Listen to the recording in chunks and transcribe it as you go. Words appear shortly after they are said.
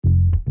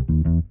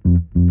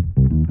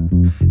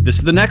This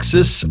is The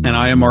Nexus, and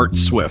I am Art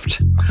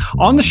Swift.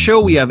 On the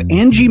show, we have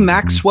Angie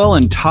Maxwell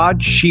and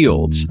Todd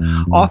Shields,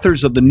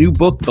 authors of the new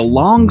book, The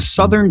Long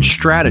Southern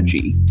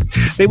Strategy.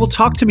 They will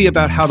talk to me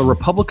about how the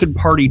Republican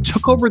Party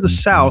took over the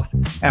South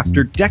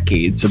after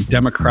decades of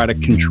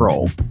Democratic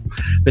control.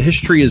 The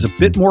history is a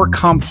bit more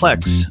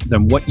complex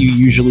than what you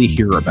usually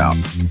hear about.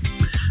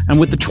 And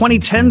with the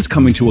 2010s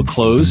coming to a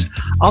close,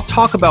 I'll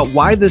talk about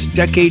why this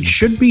decade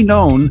should be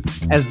known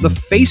as the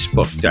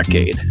Facebook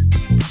decade.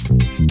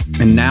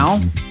 And now,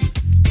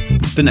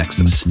 The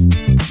Nexus.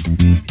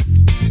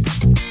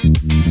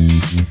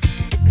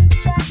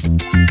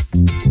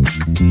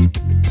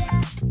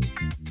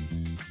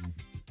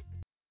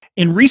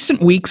 In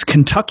recent weeks,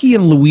 Kentucky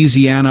and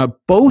Louisiana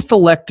both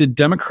elected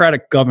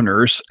Democratic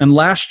governors, and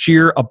last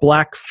year, a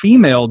black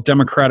female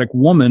Democratic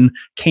woman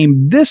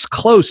came this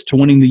close to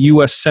winning the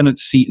U.S. Senate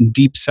seat in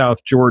Deep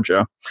South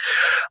Georgia.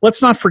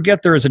 Let's not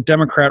forget there is a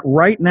Democrat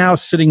right now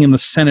sitting in the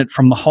Senate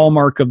from the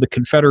hallmark of the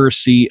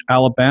Confederacy,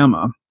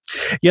 Alabama.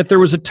 Yet there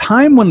was a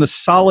time when the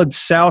solid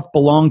South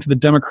belonged to the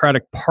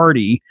Democratic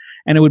Party,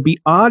 and it would be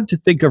odd to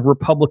think of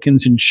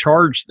Republicans in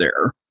charge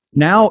there.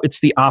 Now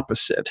it's the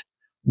opposite.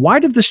 Why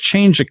did this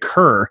change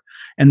occur?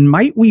 And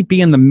might we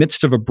be in the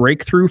midst of a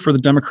breakthrough for the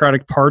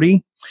Democratic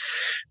Party?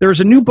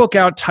 There's a new book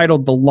out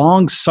titled The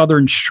Long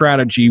Southern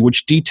Strategy,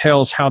 which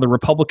details how the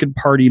Republican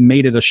Party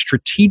made it a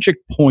strategic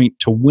point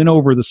to win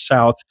over the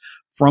South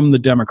from the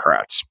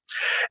Democrats.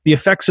 The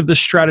effects of this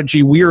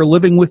strategy we are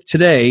living with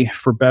today,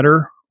 for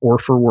better or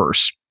for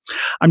worse.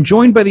 I'm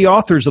joined by the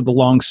authors of The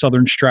Long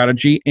Southern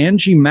Strategy.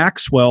 Angie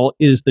Maxwell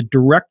is the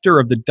director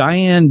of the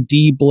Diane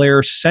D.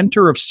 Blair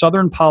Center of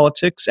Southern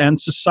Politics and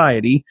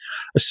Society,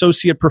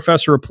 associate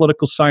professor of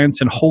political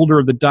science, and holder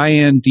of the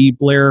Diane D.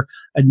 Blair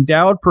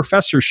Endowed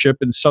Professorship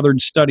in Southern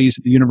Studies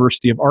at the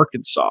University of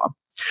Arkansas.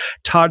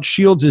 Todd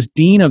Shields is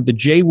dean of the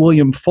J.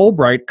 William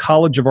Fulbright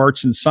College of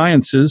Arts and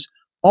Sciences,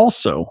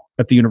 also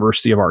at the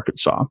University of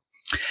Arkansas.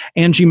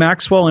 Angie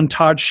Maxwell and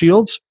Todd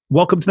Shields,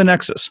 welcome to The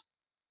Nexus.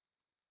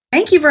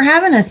 Thank you for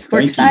having us.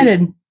 We're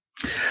excited.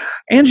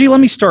 Angie,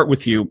 let me start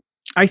with you.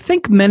 I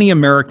think many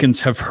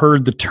Americans have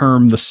heard the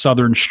term the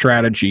Southern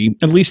Strategy,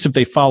 at least if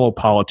they follow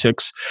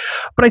politics.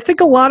 But I think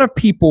a lot of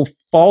people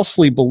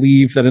falsely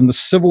believe that in the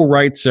civil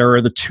rights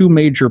era, the two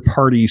major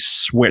parties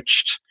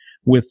switched,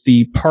 with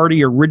the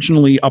party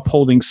originally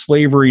upholding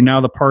slavery,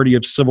 now the party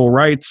of civil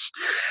rights,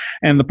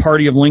 and the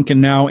party of Lincoln,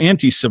 now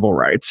anti-civil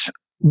rights.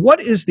 What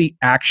is the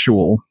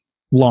actual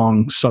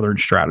long Southern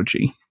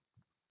strategy?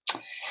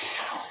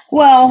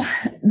 Well,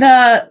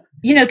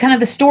 kind of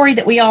the story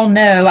that we all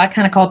know, I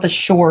kind of call it the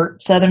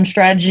short Southern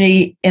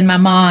strategy in my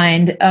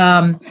mind,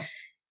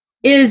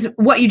 is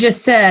what you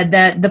just said,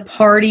 that the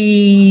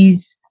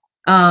parties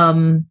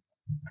move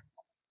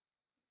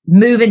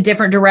in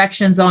different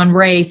directions on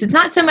race. It's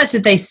not so much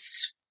that they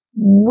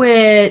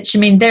switch. I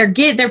mean,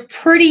 they're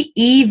pretty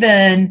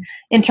even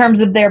in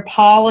terms of their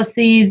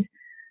policies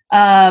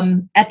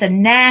at the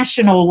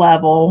national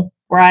level,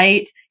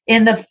 right?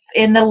 In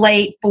the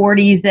late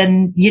 40s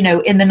and,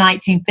 in the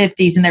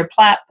 1950s in their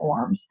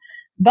platforms.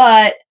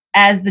 But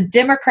as the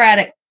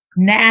Democratic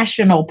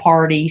National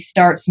Party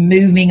starts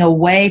moving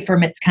away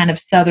from its kind of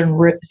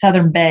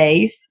southern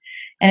base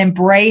and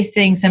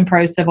embracing some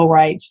pro-civil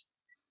rights,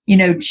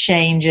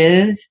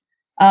 changes,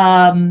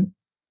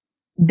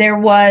 there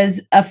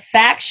was a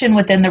faction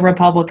within the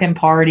Republican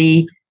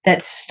Party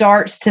that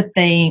starts to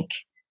think,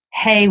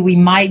 hey, we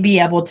might be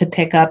able to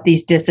pick up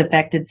these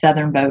disaffected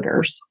Southern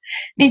voters.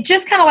 I mean,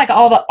 just kind of like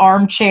all the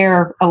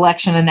armchair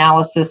election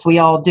analysis we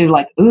all do,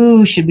 like,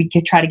 ooh, should we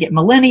try to get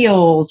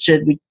millennials?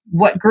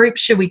 What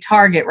groups should we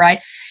target, right?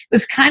 It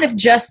was kind of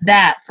just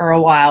that for a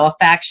while, a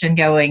faction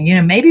going,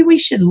 maybe we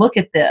should look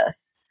at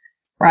this,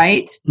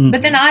 right? Mm-hmm.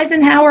 But then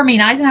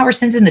Eisenhower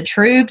sends in the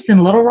troops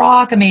in Little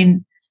Rock. So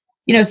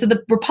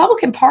the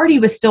Republican Party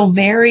was still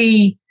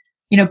very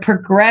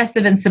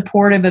progressive and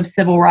supportive of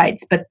civil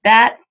rights, but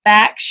that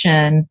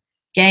faction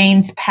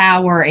gains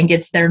power and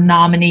gets their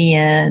nominee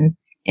in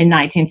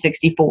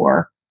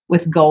 1964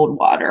 with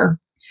Goldwater.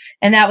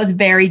 And that was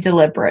very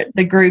deliberate.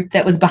 The group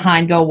that was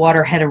behind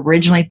Goldwater had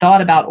originally thought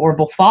about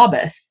Orville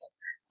Faubus,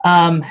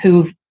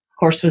 who, of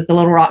course, was the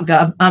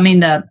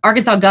the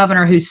Arkansas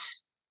governor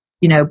who's,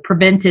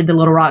 prevented the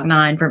Little Rock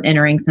Nine from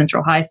entering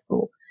Central High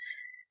School.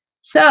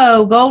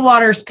 So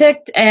Goldwater's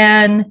picked,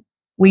 and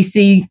we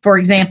see, for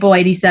example,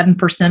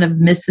 87% of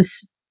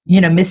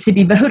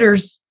Mississippi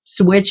voters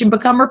switch and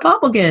become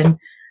Republican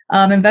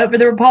and vote for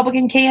the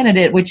Republican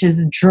candidate, which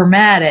is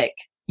dramatic,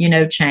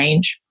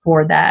 change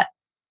for that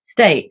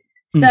state.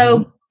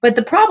 So, but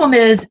the problem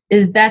is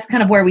that's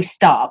kind of where we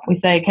stop. We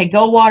say, okay,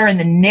 Goldwater and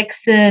then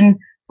Nixon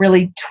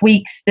really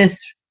tweaks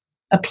this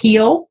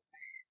appeal,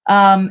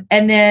 and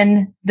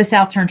then the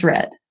South turns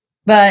red.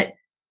 But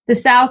the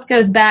South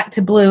goes back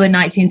to blue in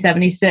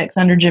 1976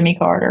 under Jimmy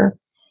Carter.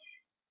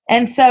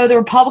 And so the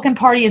Republican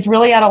Party is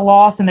really at a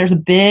loss, and there's a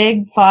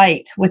big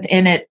fight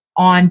within it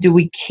on, do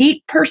we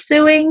keep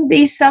pursuing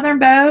these Southern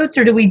votes,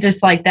 or do we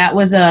just that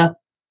was a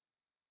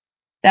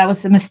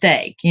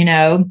mistake,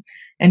 and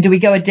do we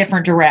go a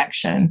different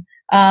direction?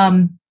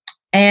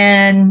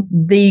 And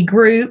the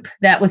group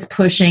that was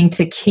pushing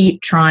to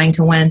keep trying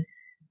to win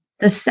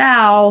the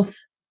South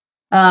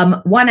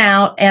won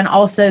out and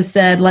also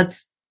said,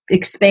 let's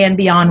expand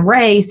beyond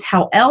race.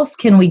 How else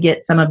can we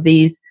get some of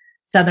these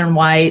Southern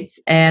whites?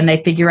 And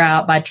they figure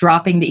out by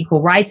dropping the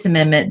Equal Rights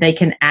Amendment, they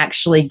can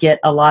actually get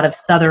a lot of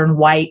Southern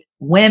white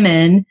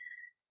women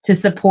to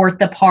support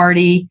the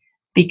party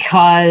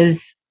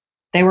because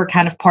they were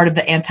kind of part of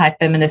the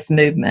anti-feminist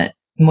movement.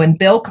 And when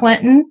Bill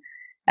Clinton,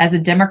 as a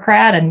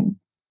Democrat, and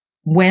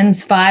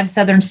wins 5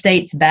 Southern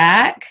states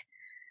back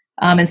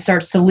and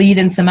starts to lead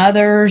in some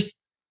others,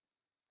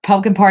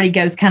 Republican Party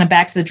goes kind of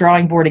back to the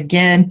drawing board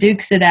again,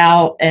 dukes it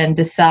out, and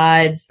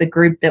decides, the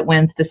group that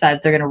wins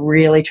decides they're going to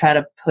really try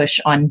to push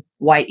on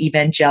white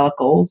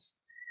evangelicals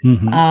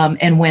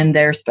and win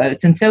their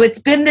votes. And so it's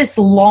been this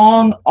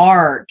long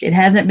arc. It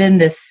hasn't been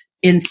this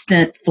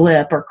instant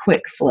flip or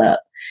quick flip.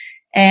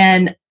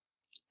 And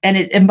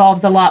it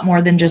involves a lot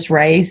more than just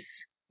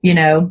race,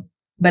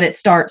 but it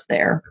starts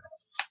there.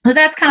 So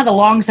that's kind of the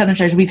long Southern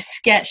strategy. We've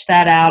sketched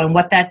that out and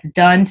what that's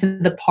done to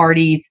the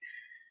parties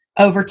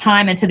over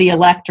time and to the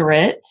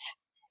electorate,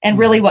 and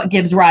really what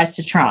gives rise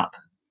to Trump.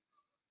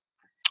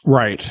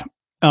 Right.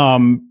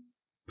 And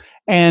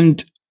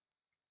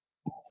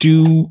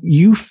do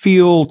you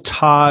feel,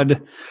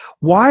 Todd,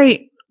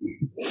 why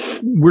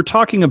we're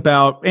talking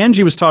about,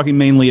 Angie was talking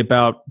mainly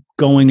about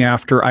going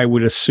after, I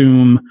would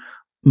assume,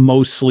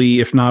 mostly,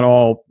 if not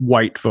all,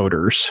 white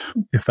voters,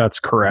 if that's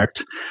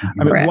correct.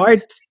 I mean, why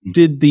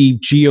did the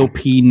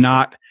GOP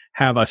not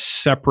have a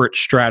separate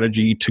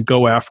strategy to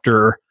go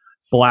after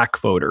Black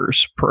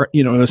voters,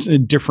 in a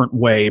different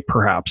way,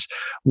 perhaps?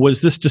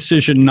 Was this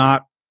decision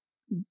not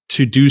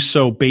to do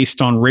so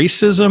based on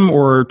racism,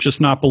 or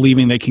just not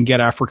believing they can get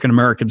African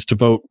Americans to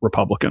vote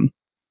Republican?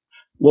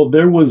 Well,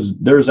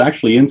 there's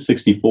actually in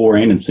 64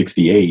 and in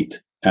 68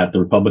 at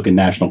the Republican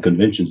National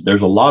Conventions,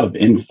 there's a lot of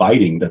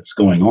infighting that's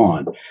going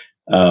on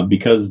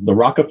because the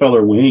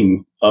Rockefeller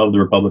wing of the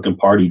Republican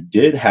Party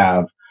did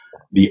have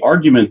the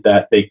argument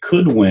that they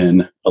could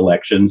win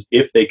elections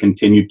if they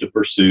continued to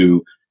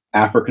pursue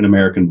African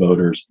American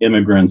voters,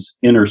 immigrants,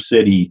 inner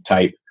city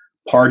type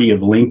party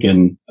of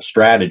Lincoln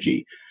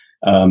strategy.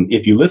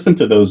 If you listen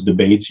to those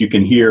debates, you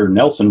can hear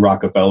Nelson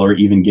Rockefeller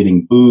even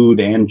getting booed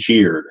and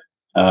cheered.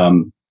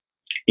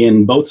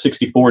 In both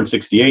 64 and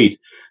 68,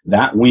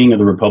 that wing of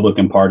the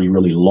Republican Party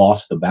really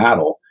lost the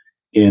battle.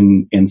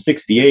 In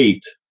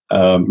 68,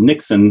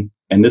 Nixon,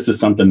 and this is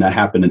something that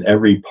happened in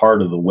every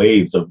part of the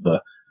waves of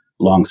the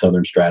long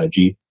Southern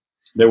strategy,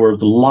 there were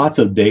lots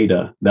of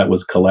data that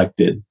was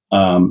collected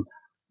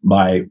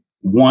by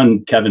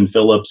one, Kevin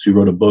Phillips, who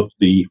wrote a book,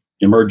 The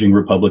Emerging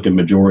Republican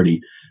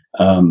Majority,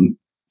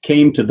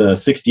 came to the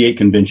 68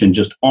 convention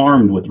just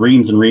armed with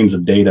reams and reams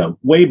of data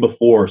way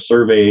before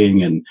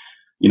surveying and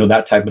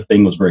that type of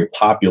thing was very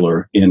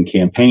popular in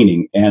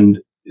campaigning. And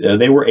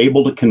they were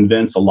able to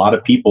convince a lot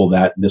of people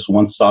that this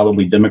once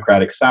solidly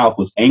Democratic South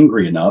was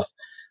angry enough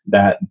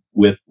that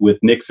with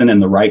Nixon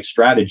and the right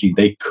strategy,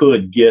 they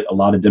could get a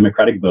lot of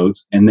Democratic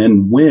votes and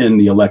then win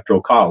the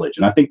Electoral College.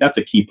 And I think that's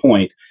a key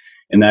point.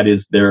 And that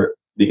is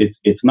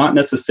it's not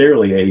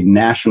necessarily a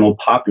national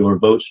popular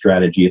vote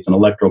strategy. It's an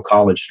Electoral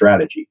College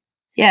strategy.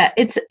 Yeah,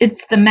 it's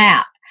the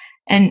map.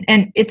 And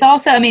it's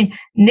also,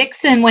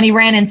 Nixon, when he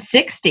ran in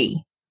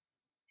 60,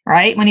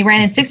 right? When he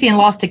ran in 60 and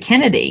lost to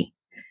Kennedy,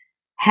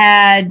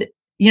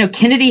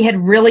 Kennedy had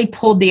really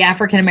pulled the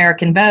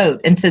African-American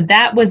vote. And so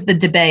that was the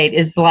debate,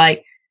 is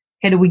like,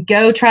 okay, do we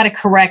go try to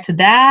correct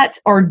that,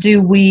 or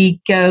do we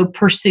go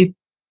pursue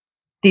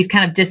these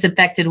kind of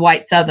disaffected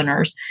white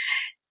Southerners?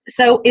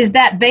 So is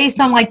that based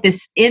on like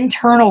this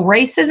internal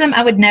racism?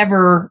 I would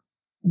never,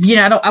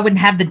 I wouldn't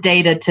have the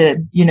data to,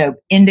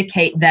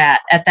 indicate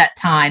that at that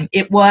time.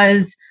 It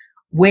was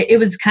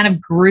kind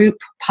of group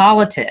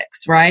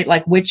politics, right?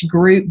 Like, which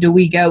group do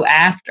we go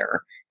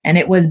after? And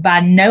it was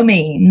by no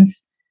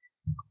means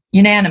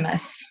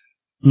unanimous.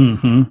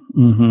 And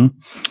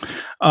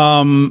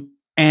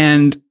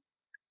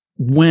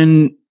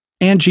when,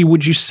 Angie,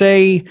 would you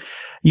say,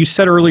 you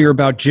said earlier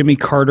about Jimmy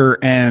Carter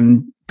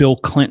and Bill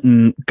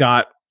Clinton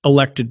got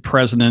elected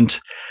president,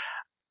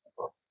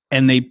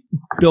 and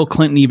Bill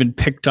Clinton even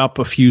picked up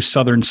a few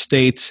Southern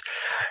states.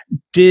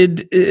 You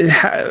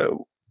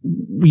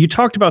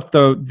talked about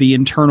the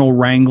internal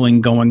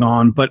wrangling going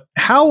on, but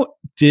how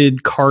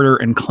did Carter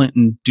and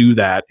Clinton do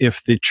that?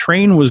 If the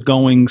train was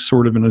going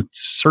sort of in a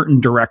certain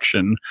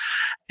direction,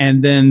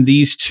 and then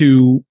these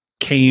two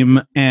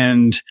came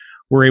and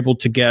were able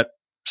to get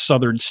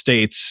Southern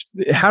states,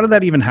 how did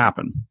that even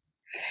happen?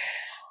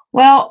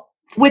 Well,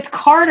 with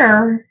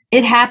Carter,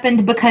 it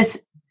happened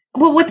because,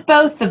 with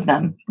both of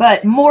them,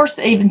 but more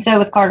so, even so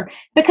with Carter,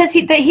 because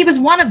he was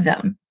one of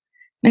them.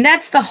 And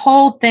that's the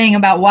whole thing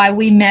about why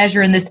we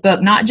measure in this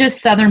book, not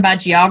just Southern by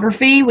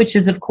geography, which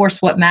is, of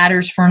course, what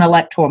matters for an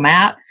electoral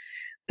map,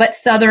 but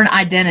Southern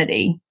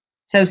identity.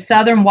 So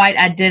Southern white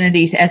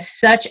identities as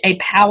such a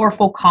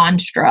powerful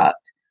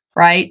construct,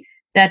 right?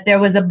 That there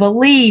was a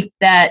belief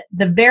that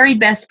the very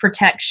best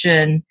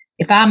protection,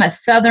 if I'm a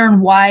Southern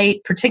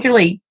white,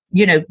 particularly,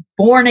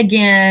 born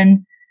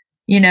again,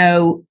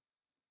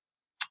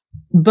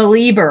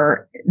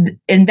 believer.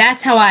 And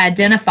that's how I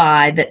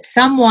identify that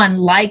someone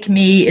like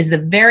me is the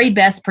very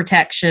best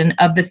protection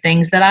of the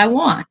things that I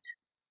want.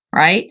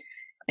 Right.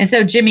 And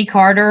so Jimmy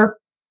Carter,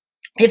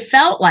 it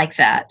felt like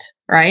that.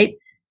 Right.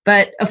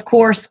 But of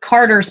course,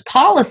 Carter's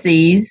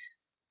policies,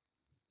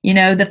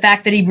 the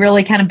fact that he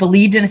really kind of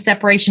believed in a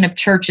separation of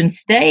church and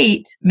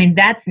state, I mean,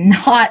 that's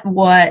not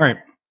what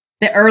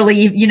the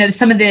early,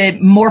 some of the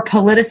more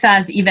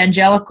politicized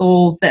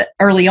evangelicals that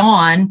early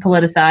on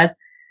politicized,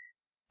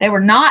 they were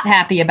not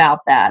happy about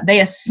that. They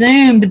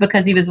assumed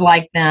because he was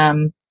like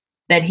them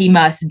that he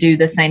must do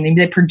the same thing.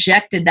 They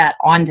projected that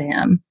onto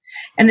him.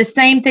 And the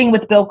same thing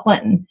with Bill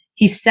Clinton.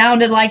 He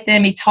sounded like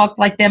them. He talked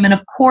like them. And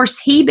of course,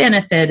 he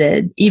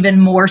benefited even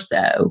more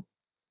so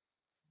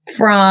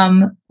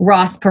from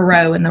Ross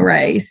Perot in the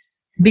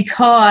race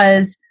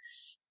because,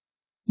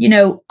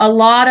 a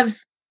lot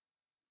of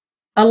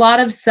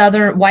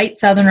white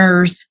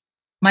Southerners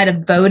might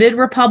have voted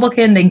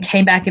Republican, then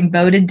came back and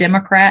voted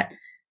Democrat,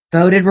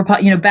 voted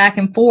Republican, back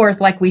and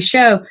forth like we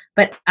show.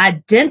 But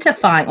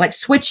identifying, like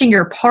switching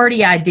your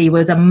party ID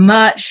was a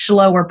much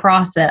slower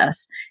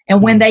process.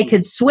 And when they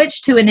could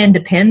switch to an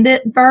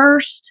independent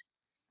first,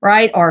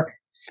 right, or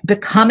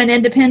become an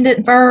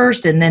independent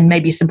first and then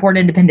maybe support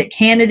an independent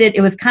candidate,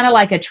 it was kind of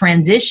like a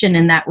transition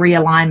in that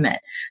realignment.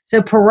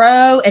 So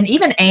Perot and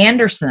even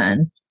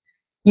Anderson,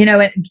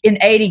 in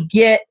 80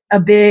 get a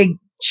big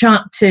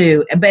chunk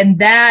too. And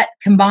that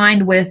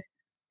combined with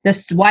the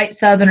white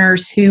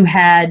Southerners who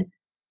had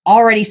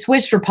already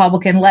switched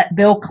Republican, let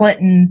Bill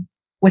Clinton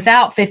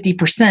without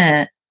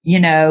 50%,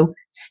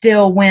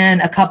 still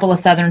win a couple of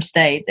Southern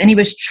states. And he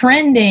was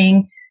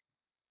trending,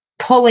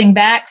 pulling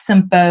back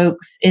some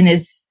folks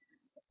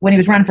when he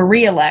was running for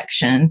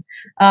re-election.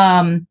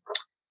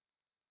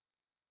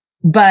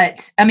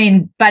 But I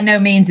mean, by no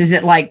means is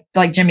it like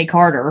Jimmy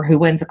Carter who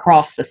wins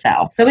across the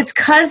South. So it's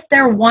because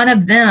they're one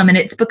of them. And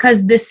it's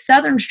because this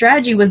Southern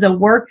strategy was a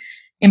work,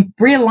 and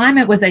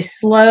realignment was a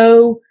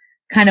slow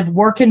kind of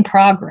work in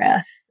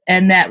progress,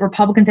 and that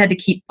Republicans had to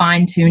keep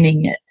fine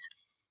tuning it.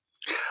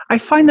 I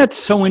find that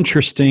so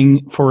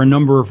interesting for a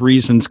number of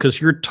reasons,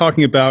 because you're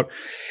talking about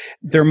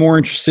they're more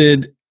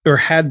interested or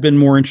had been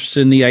more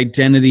interested in the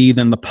identity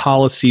than the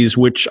policies,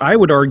 which I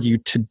would argue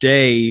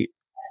today,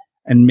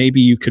 and maybe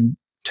you could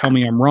tell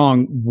me I'm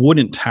wrong,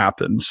 wouldn't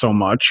happen so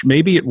much.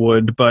 Maybe it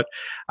would, but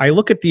I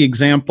look at the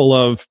example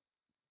of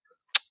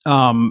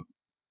I'm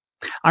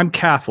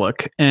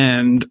Catholic,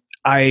 and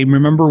I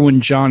remember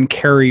when John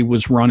Kerry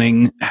was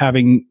running,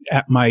 having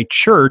at my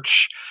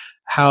church,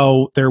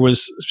 how there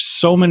was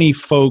so many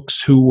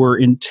folks who were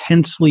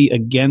intensely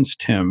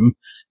against him,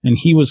 and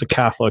he was a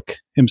Catholic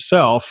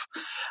himself,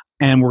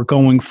 and were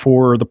going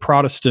for the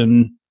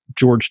Protestant.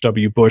 George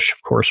W. Bush,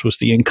 of course, was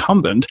the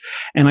incumbent.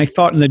 And I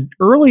thought in the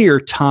earlier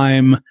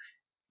time,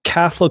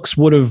 Catholics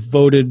would have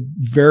voted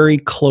very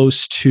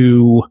close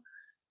to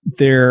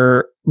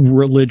their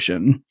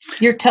religion.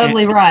 You're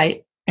totally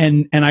right.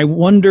 And I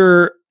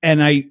wonder,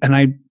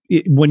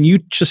 when you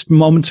just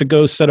moments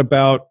ago said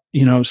about,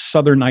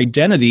 Southern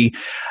identity,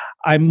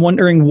 I'm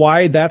wondering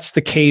why that's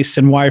the case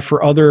and why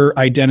for other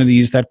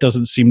identities that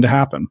doesn't seem to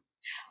happen.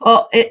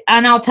 Well,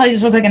 and I'll tell you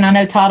this real quick, and I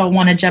know Todd will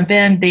want to jump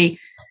in.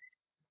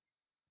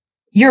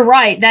 You're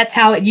right. That's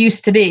how it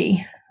used to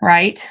be,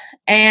 right?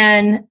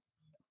 And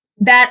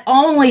that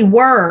only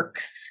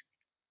works,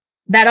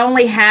 that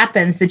only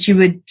happens that you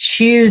would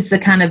choose the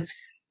kind of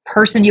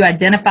person you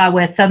identify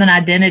with, Southern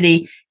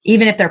identity,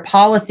 even if their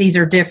policies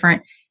are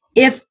different,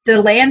 if the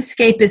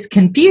landscape is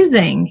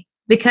confusing,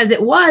 because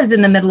it was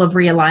in the middle of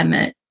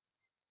realignment.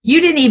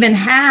 You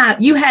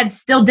had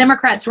still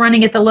Democrats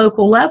running at the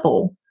local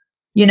level.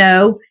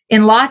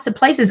 In lots of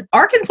places.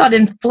 Arkansas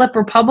didn't flip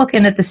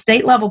Republican at the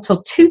state level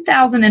till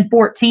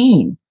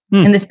 2014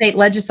 in the state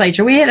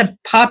legislature. We had a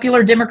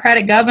popular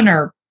Democratic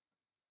governor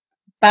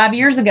 5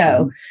 years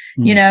ago,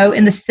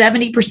 in the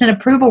 70%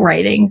 approval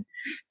ratings.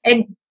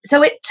 And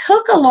so it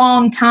took a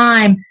long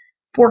time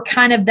for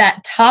kind of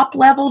that top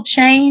level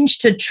change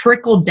to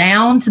trickle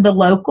down to the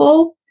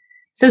local.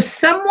 So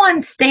someone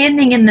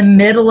standing in the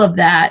middle of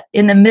that,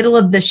 in the middle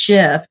of the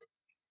shift,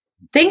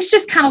 things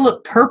just kind of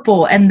look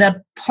purple and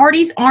the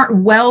parties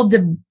aren't well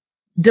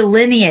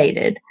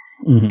delineated.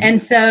 Mm-hmm.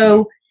 And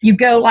so you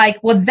go like,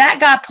 well, that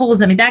guy pulls,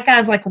 that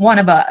guy's like one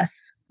of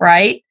us,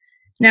 right?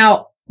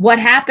 Now, what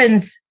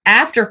happens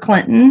after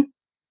Clinton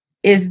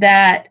is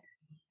that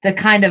the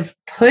kind of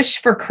push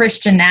for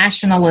Christian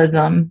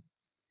nationalism,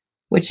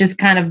 which is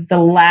kind of the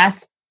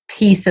last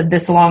piece of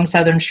this long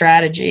Southern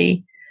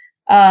strategy,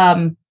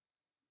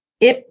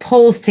 it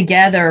pulls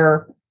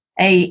together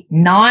a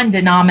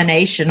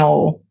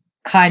non-denominational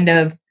kind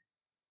of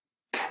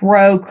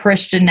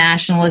pro-Christian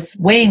nationalist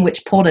wing,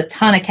 which pulled a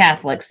ton of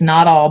Catholics,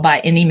 not all by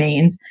any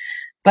means,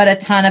 but a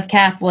ton of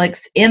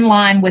Catholics in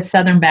line with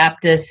Southern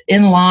Baptists,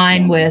 in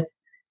line with,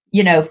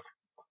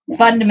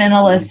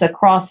 fundamentalists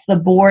across the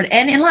board,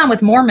 and in line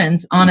with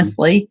Mormons,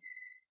 honestly.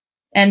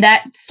 And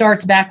that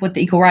starts back with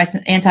the equal rights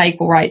and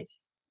anti-equal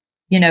rights,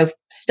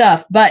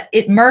 stuff. But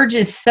it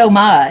merges so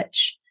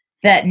much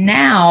that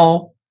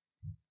now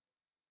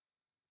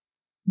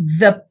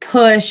the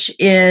push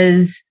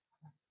is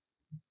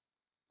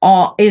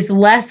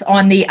less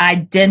on the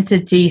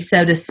identity,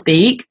 so to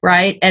speak,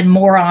 right? And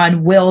more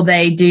on will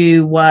they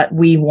do what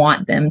we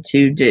want them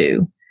to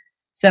do.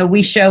 So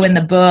we show in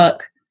the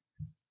book,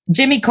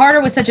 Jimmy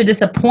Carter was such a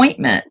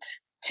disappointment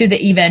to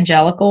the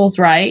evangelicals,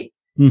 right?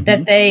 Mm-hmm.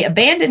 That they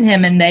abandon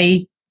him and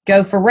they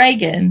go for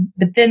Reagan.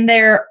 But then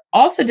they're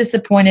also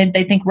disappointed.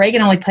 They think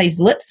Reagan only pays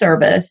lip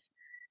service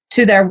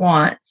to their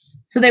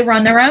wants. So they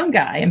run their own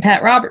guy in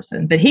Pat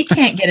Robertson, but he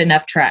can't get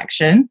enough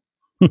traction.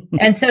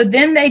 And so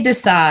then they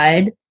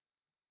decide,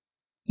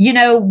 we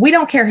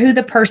don't care who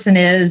the person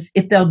is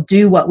if they'll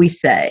do what we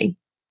say.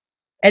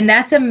 And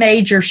that's a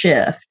major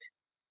shift.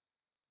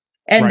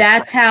 And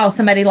that's how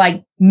somebody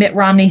like Mitt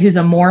Romney, who's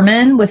a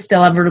Mormon, was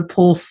still able to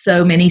pull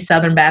so many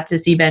Southern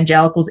Baptist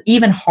evangelicals,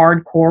 even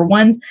hardcore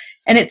ones.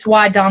 And it's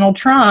why Donald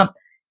Trump,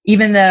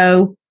 even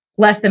though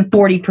less than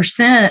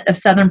 40% of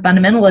Southern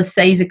fundamentalists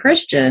say he's a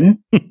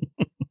Christian,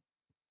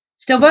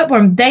 still vote for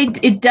him.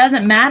 It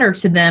doesn't matter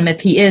to them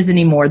if he is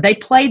anymore. They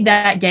played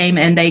that game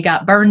and they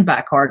got burned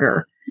by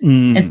Carter.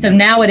 And so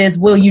now it is,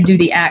 will you do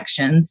the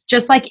actions?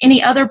 Just like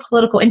any other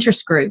political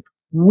interest group,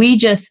 we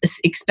just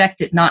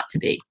expect it not to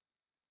be.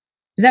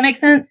 Does that make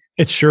sense?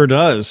 It sure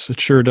does. It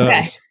sure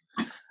does.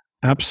 Okay.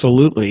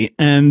 Absolutely.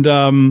 And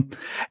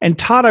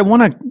Todd, I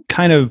want to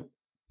kind of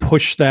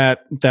push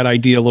that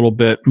idea a little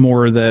bit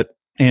more that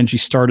Angie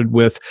started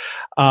with.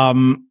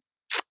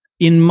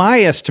 In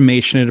my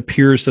estimation, it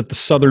appears that the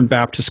Southern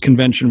Baptist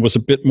Convention was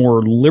a bit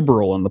more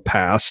liberal in the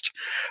past,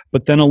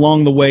 but then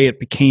along the way it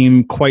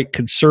became quite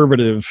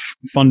conservative,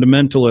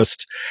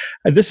 fundamentalist.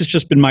 This has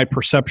just been my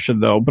perception,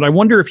 though, but I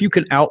wonder if you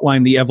could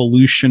outline the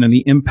evolution and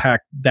the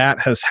impact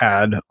that has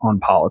had on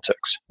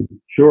politics.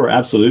 Sure,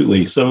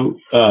 absolutely. So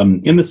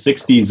in the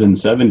 60s and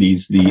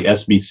 70s, the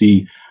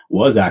SBC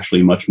was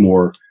actually much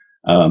more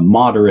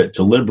moderate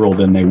to liberal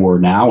than they were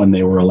now, and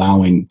they were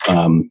allowing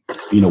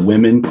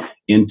women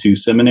into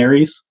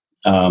seminaries.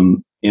 And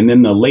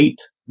in the late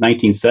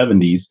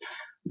 1970s,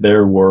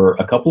 there were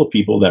a couple of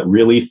people that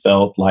really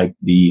felt like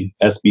the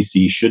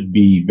SBC should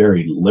be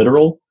very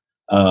literal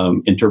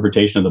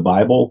interpretation of the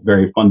Bible,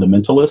 very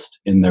fundamentalist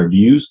in their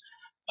views.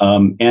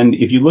 And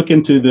if you look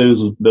into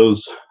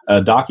those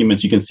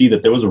documents, you can see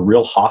that there was a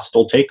real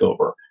hostile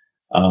takeover.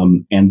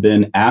 And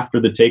then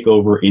after the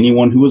takeover,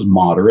 anyone who was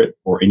moderate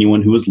or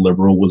anyone who was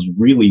liberal was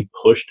really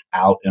pushed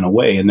out and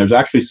away. And there's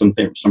actually some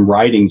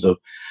writings of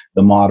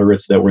the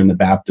moderates that were in the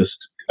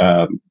Baptist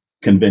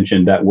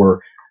convention that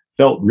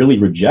felt really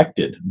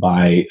rejected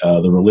by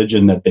the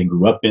religion that they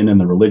grew up in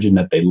and the religion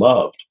that they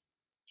loved.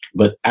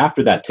 But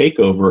after that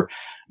takeover,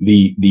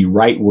 the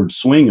rightward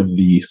swing of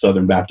the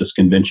Southern Baptist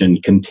Convention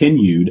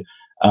continued.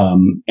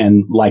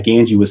 And like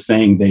Angie was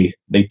saying,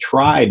 they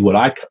tried what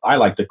I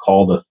like to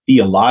call the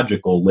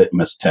theological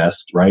litmus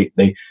test, right?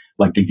 They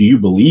like, do you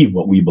believe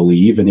what we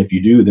believe? And if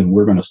you do, then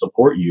we're going to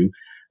support you.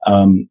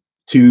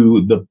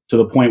 To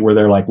the point where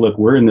they're like, look,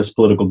 we're in this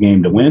political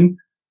game to win.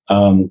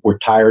 We're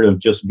tired of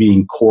just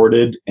being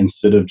courted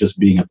instead of just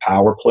being a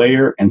power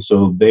player. And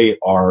so they've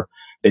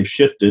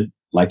shifted,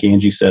 like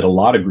Angie said, a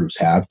lot of groups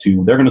have,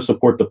 to they're going to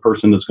support the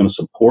person that's going to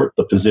support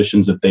the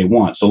positions that they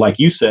want. So like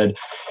you said,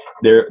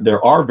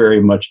 there are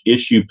very much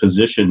issue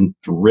position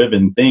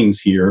driven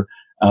things here.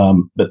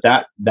 But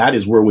that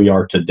is where we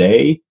are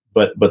today.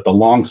 But the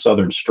long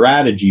Southern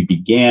strategy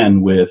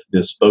began with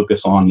this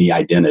focus on the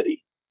identity.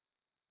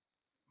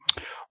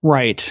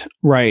 Right.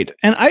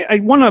 And I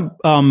want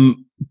to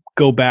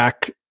go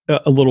back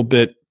a little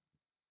bit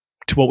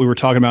to what we were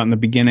talking about in the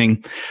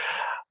beginning.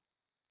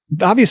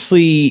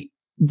 Obviously,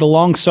 the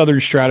long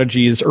Southern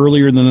strategy is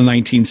earlier than the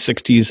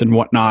 1960s and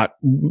whatnot.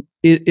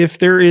 If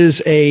there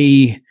is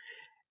a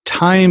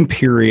time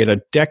period, a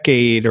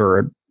decade or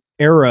an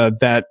era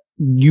that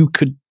you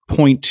could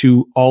point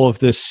to all of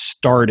this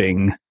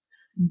starting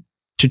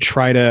to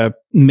try to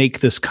make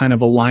this kind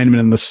of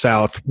alignment in the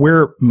South,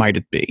 where might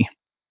it be?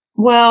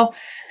 Well,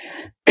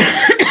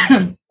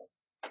 I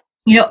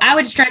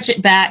would stretch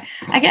it back,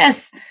 I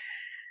guess.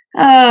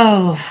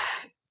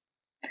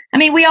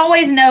 We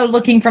always know,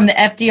 looking from the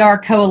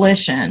FDR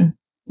coalition,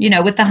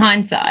 with the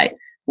hindsight,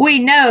 we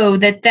know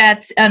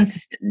that's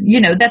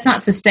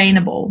not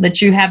sustainable,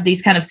 that you have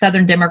these kind of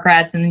Southern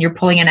Democrats and you're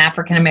pulling in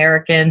African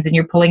Americans and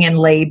you're pulling in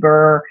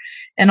labor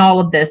and all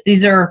of this.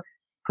 These are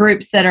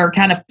groups that are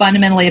kind of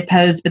fundamentally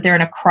opposed, but they're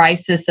in a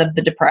crisis of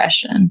the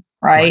Depression,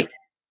 right?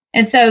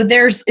 And so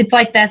it's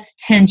like that's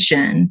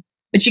tension,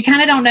 but you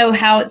kind of don't know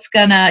how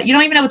you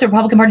don't even know what the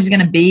Republican Party is going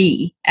to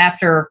be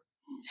after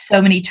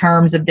so many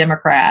terms of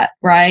Democrat,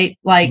 right?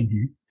 Like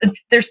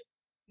it's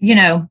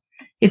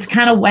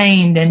kind of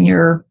waned and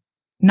you're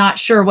not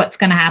sure what's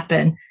going to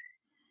happen.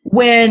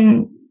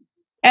 When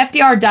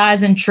FDR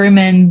dies and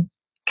Truman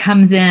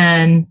comes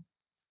in,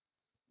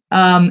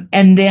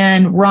 and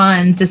then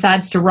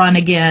decides to run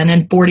again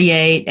in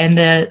 48, and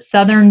the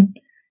Southern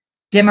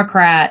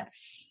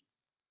Democrats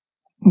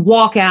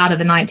walk out of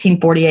the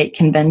 1948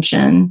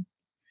 convention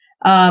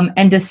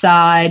and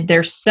decide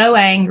they're so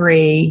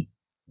angry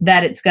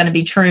that it's going to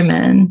be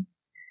Truman.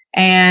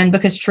 And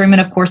because Truman,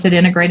 of course, had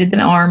integrated the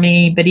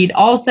Army, but he'd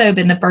also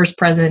been the first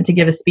president to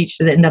give a speech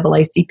to the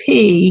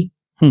NAACP.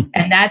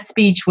 And that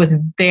speech was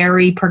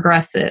very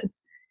progressive.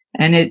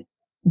 And it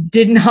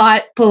did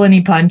not pull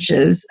any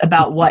punches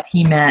about what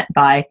he meant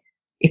by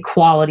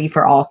equality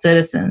for all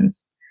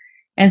citizens.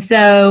 And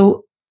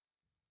so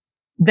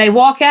they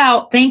walk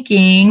out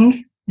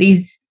thinking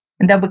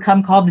and they'll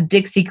become called the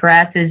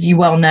Dixiecrats, as you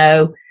well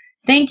know,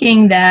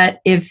 thinking that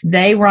if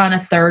they run a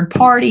third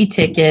party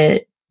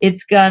ticket, they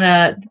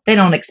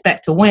don't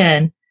expect to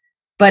win,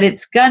 but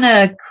it's going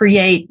to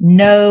create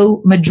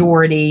no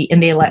majority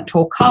in the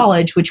Electoral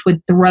College, which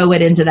would throw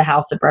it into the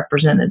House of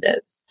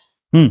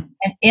Representatives. And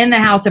in the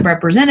House of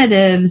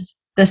Representatives,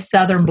 the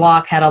Southern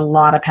Bloc had a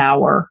lot of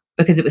power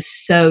because it was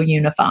so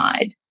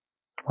unified.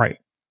 Right.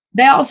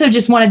 They also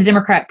just wanted the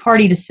Democratic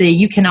Party to see,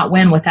 you cannot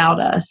win without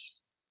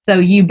us, so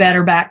you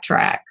better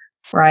backtrack,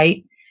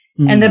 right?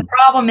 And the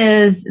problem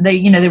is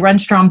they run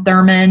Strom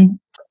Thurmond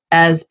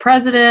as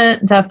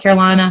president in South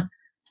Carolina.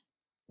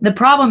 The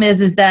problem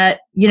is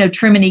that,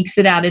 Truman ekes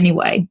it out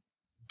anyway.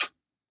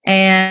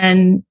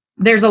 And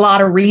there's a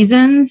lot of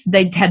reasons.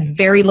 They had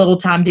very little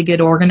time to get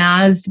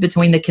organized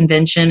between the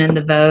convention and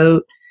the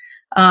vote,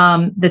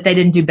 that they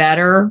didn't do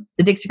better.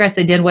 The Dixiecrats,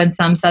 they did win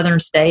some southern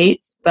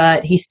states,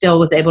 but he still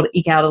was able to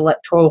eke out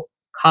Electoral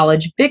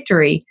College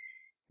victory.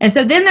 And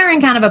so then they're in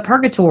kind of a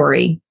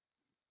purgatory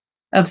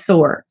of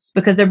sorts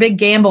because their big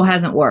gamble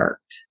hasn't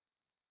worked.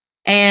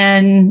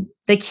 And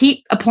they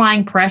keep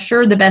applying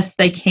pressure the best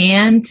they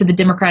can to the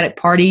Democratic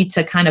Party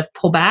to kind of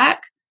pull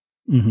back.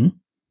 But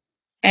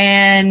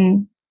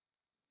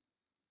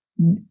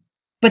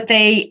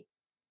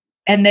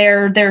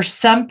there's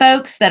some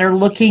folks that are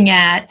looking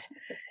at,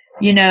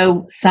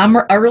 some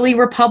early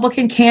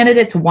Republican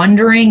candidates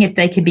wondering if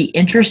they could be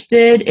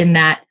interested in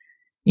that,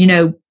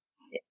 in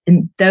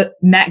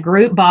that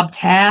group. Bob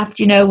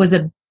Taft, was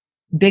a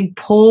big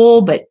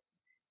pull, but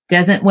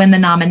doesn't win the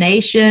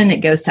nomination.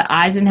 It goes to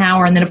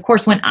Eisenhower. And then, of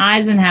course, when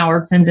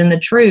Eisenhower sends in the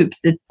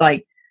troops, it's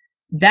like,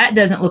 that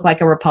doesn't look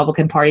like a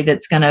Republican Party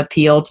that's going to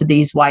appeal to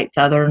these white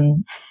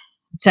Southern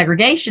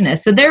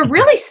segregationists. So they're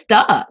really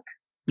stuck,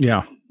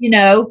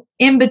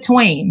 in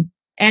between.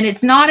 And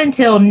it's not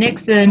until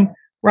Nixon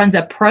runs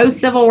a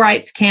pro-civil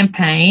rights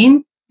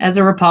campaign as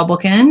a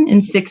Republican in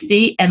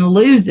 1960 and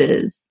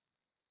loses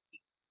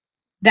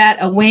that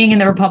a wing in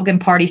the Republican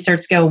Party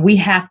starts going,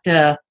 we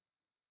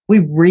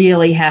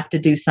really have to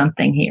do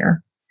something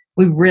here.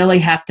 We really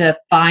have to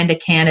find a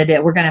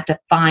candidate. We're going to have to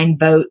find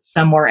votes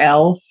somewhere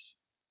else.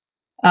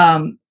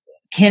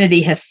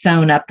 Kennedy has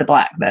sewn up the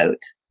black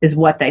vote, is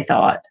what they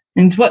thought.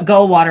 And it's what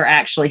Goldwater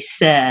actually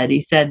said. He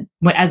said,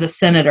 as a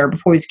senator,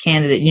 before he's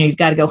candidate, you've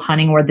got to go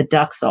hunting where the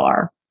ducks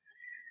are.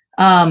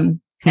 And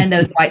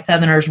those white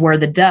Southerners were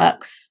the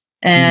ducks.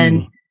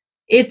 And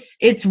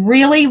it's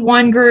really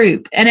one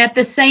group. And at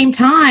the same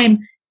time,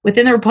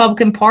 within the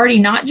Republican Party,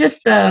 not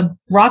just the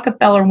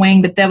Rockefeller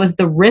wing, but there was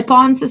the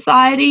Ripon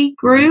Society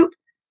group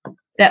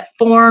that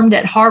formed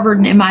at Harvard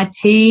and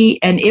MIT.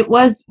 And it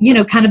was,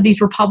 kind of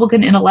these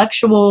Republican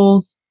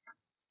intellectuals,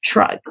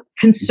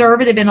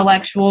 conservative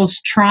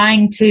intellectuals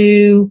trying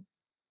to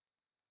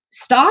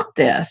stop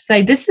this,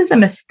 say, this is a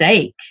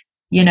mistake.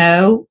 We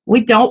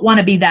don't want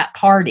to be that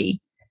party.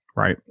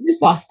 Right. We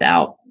just lost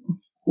out.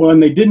 Well,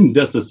 and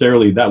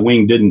that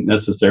wing didn't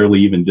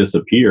necessarily even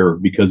disappear,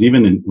 because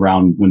even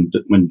around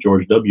when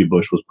George W.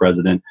 Bush was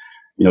president,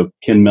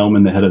 Ken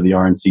Mehlman, the head of the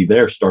RNC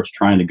there, starts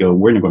trying to go,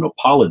 we're going to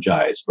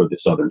apologize for the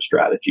Southern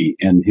strategy.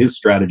 And his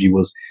strategy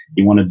was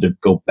he wanted to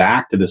go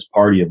back to this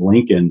party of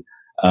Lincoln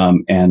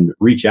and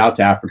reach out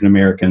to African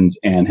Americans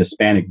and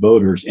Hispanic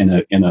voters in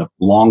a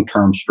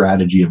long-term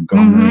strategy of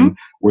garnering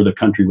where the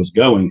country was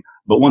going.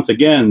 But once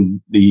again,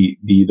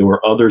 there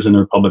were others in the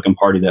Republican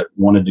Party that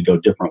wanted to go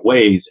different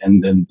ways,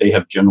 and then they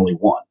have generally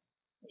won.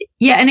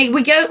 Yeah, and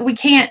we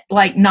can't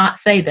not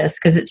say this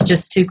because it's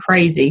just too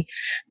crazy,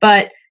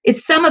 but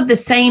it's some of the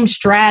same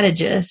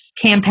strategists,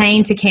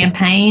 campaign to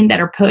campaign,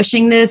 that are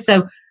pushing this.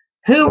 So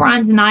who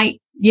runs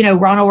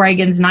Ronald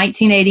Reagan's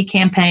 1980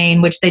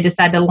 campaign, which they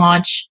decided to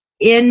launch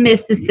in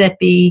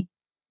Mississippi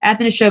at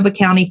the Neshoba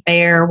County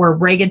Fair, where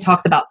Reagan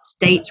talks about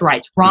states'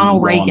 rights.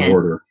 Ronald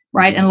Reagan,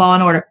 right, and law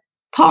and order.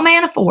 Paul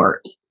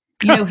Manafort,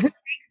 who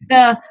makes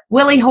the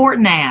Willie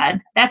Horton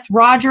ad? That's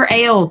Roger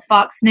Ailes,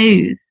 Fox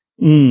News,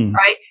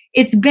 right?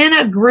 It's been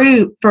a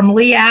group from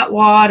Lee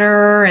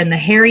Atwater and the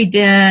Harry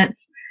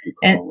Dents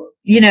and,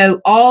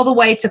 all the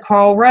way to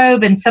Karl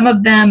Rove. And some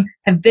of them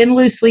have been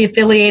loosely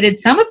affiliated.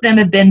 Some of them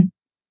have been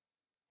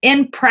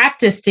in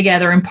practice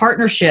together in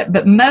partnership.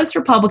 But most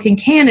Republican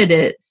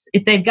candidates,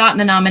 if they've gotten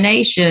the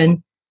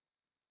nomination,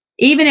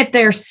 even if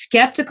they're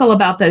skeptical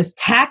about those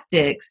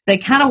tactics, they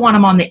kind of want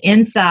them on the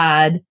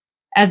inside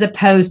as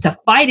opposed to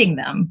fighting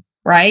them,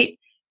 right?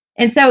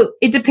 And so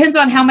it depends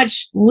on how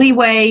much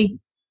leeway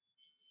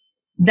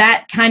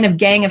that kind of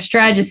gang of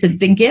strategists has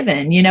been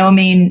given.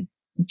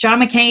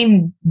 John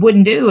McCain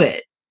wouldn't do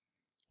it.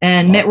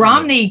 And Mitt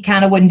Romney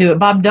kind of wouldn't do it.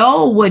 Bob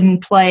Dole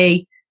wouldn't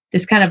play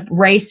this kind of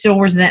racial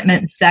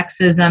resentment,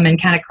 sexism,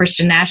 and kind of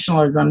Christian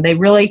nationalism. They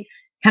really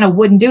kind of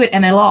wouldn't do it,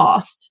 and they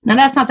lost. Now,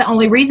 that's not the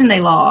only reason they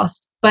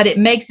lost, but it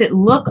makes it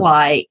look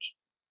like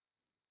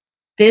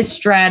this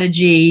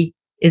strategy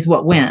is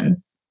what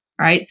wins,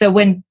 right? So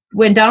when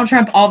Donald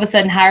Trump all of a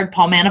sudden hired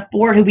Paul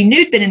Manafort, who we knew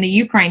had been in the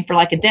Ukraine for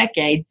like a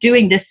decade,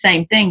 doing this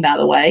same thing, by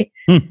the way,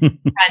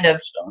 kind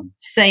of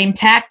same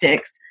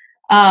tactics,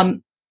 I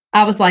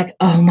was like,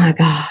 oh my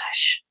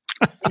gosh,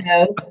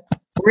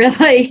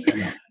 really?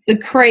 So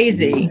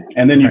crazy.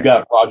 And then you've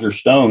got Roger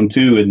Stone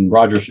too, and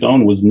Roger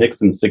Stone was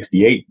Nixon's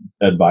 68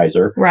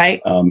 advisor.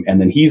 Right.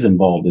 And then he's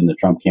involved in the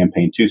Trump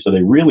campaign too. So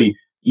they really,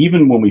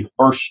 even when we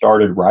first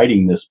started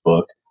writing this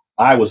book,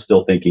 I was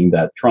still thinking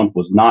that Trump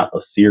was not a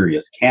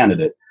serious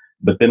candidate.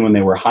 But then when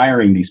they were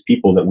hiring these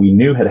people that we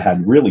knew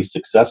had really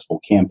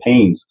successful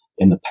campaigns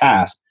in the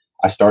past,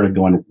 I started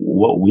going,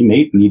 well, we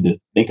may need to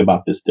think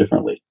about this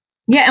differently.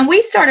 Yeah. And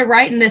we started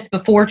writing this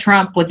before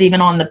Trump was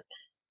even on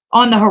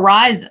the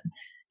horizon.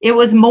 It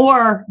was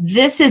more,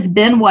 this has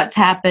been what's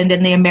happened,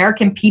 and the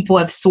American people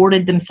have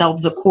sorted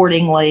themselves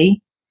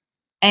accordingly.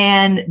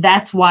 And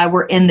that's why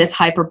we're in this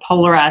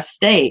hyperpolarized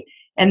state.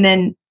 And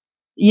then,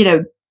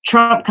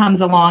 Trump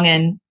comes along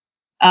and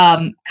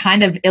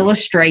kind of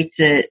illustrates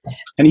it.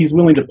 And he's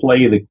willing to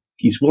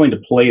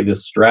play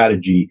this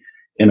strategy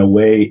in a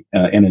way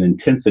and an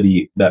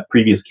intensity that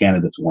previous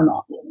candidates were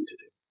not willing to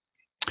do.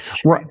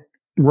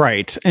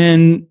 Right.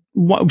 And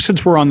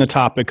since we're on the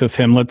topic of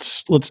him,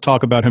 let's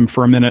talk about him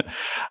for a minute.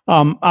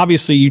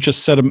 Obviously, you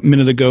just said a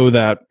minute ago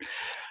that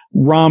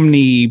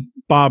Romney,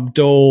 Bob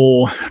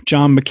Dole,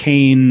 John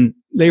McCain,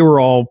 they were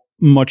all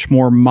much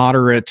more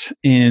moderate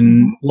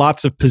in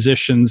lots of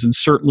positions, and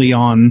certainly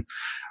on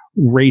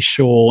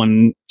racial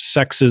and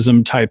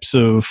sexism types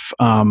of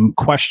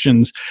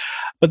questions.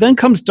 But then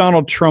comes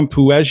Donald Trump,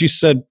 who, as you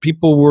said,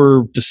 people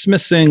were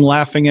dismissing,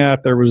 laughing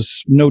at. There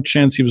was no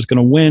chance he was going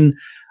to win.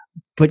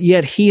 But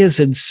yet he has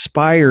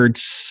inspired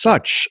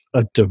such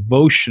a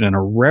devotion and a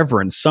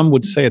reverence. Some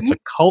would say it's a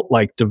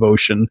cult-like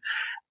devotion.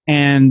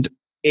 And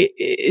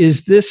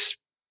is this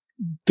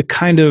the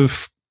kind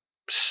of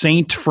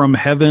saint from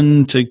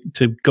heaven, to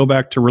go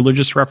back to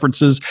religious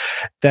references,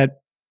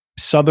 that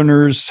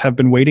Southerners have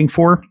been waiting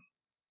for?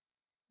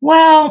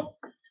 Well,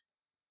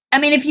 I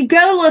mean, if you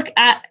go look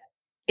at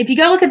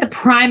the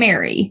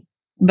primary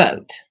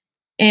vote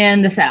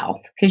in the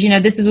South, because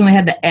this is when we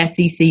had the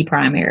SEC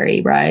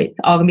primary, right? It's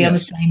all gonna be on the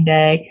same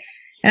day.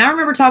 And I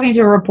remember talking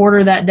to a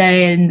reporter that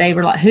day, and they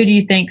were like, "Who do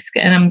you think's?"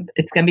 And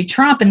it's gonna be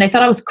Trump, and they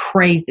thought I was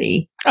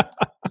crazy.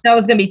 That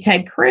was gonna be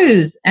Ted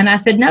Cruz, and I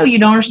said, "No, you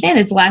don't understand.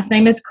 His last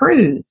name is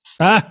Cruz."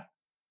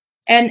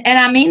 And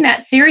I mean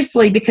that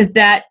seriously, because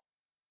that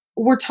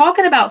we're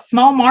talking about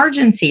small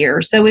margins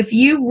here. So if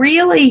you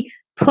really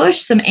push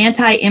some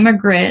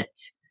anti-immigrant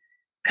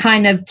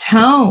kind of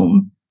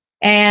tone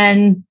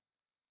and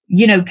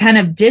kind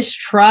of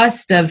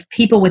distrust of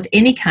people with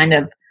any kind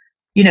of,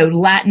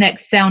 Latinx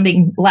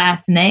sounding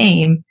last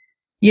name,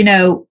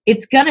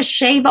 it's going to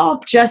shave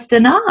off just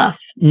enough,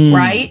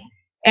 right?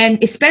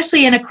 And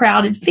especially in a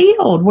crowded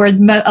field where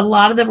a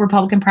lot of the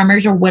Republican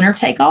primaries are winner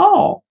take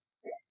all.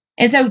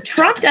 And so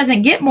Trump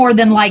doesn't get more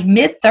than like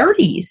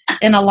mid-30s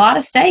in a lot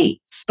of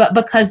states, but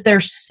because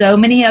there's so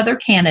many other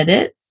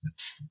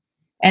candidates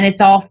and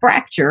it's all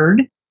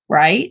fractured,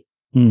 right?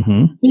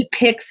 Mm-hmm. He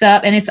picks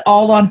up, and it's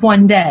all on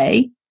one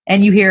day.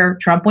 And you hear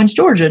Trump wins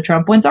Georgia,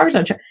 Trump wins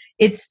Arkansas.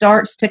 It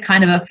starts to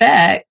kind of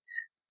affect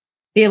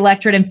the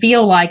electorate and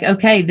feel like,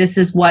 okay, this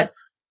is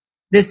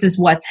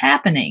what's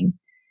happening.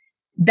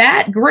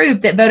 That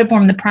group that voted for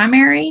him in the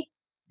primary,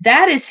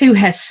 that is who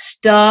has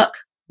stuck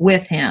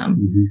with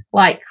him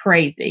like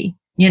crazy.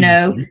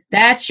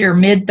 That's your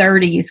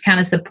mid-30s kind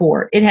of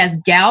support. It has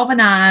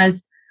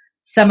galvanized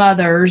some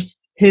others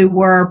who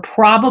were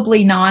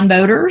probably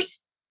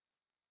non-voters.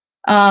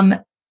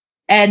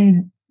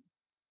 And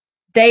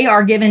they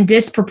are given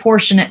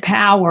disproportionate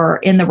power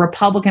in the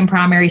Republican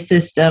primary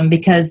system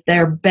because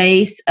their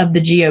base of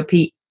the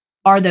GOP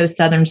are those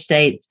southern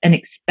states, and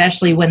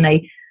especially when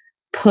they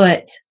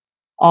put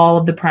all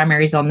of the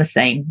primaries on the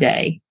same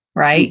day,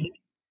 right?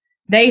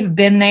 They've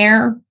been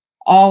there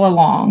all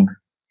along,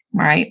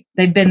 right?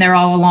 They've been there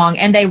all along,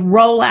 and they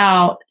roll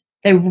out,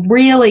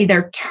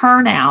 their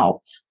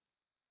turnout,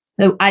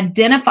 so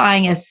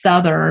identifying as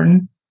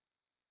Southern,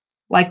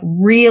 like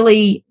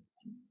really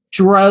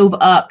drove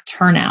up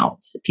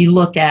turnouts. If you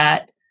look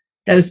at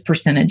those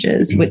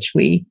percentages, which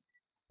we,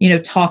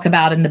 talk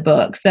about in the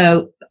book.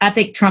 So I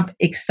think Trump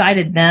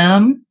excited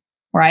them,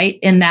 right,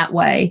 in that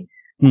way.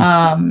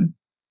 And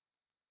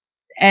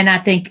I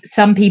think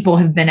some people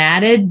have been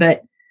added,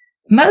 but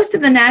most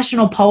of the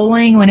national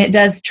polling, when it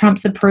does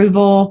Trump's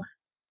approval,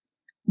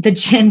 the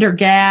gender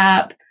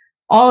gap,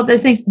 all of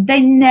those things,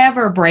 they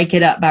never break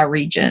it up by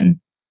region.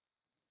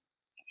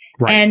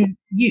 Right. And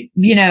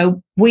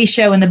we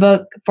show in the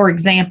book, for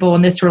example,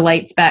 and this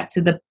relates back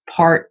to the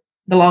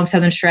long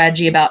Southern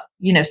strategy about,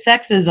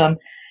 sexism,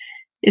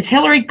 is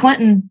Hillary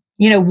Clinton,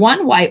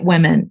 won white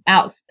women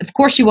out. Of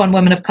course, she won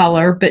women of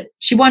color, but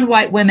she won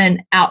white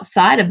women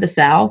outside of the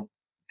South.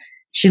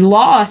 She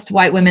lost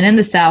white women in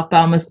the South by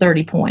almost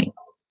 30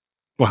 points.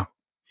 Wow.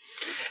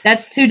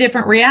 That's two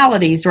different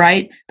realities,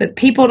 right? But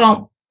people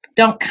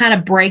don't kind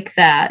of break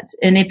that.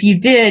 And if you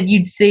did,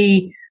 you'd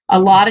see a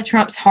lot of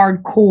Trump's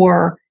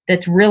hardcore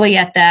that's really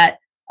at that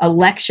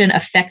election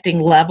affecting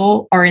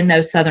level are in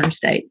those southern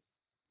states.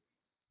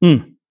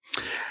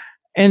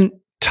 And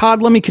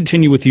Todd, let me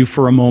continue with you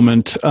for a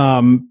moment.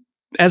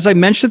 As I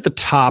mentioned at the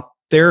top,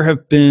 there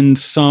have been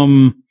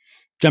some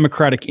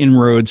Democratic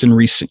inroads in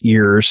recent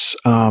years.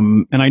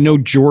 And I know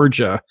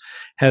Georgia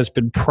has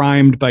been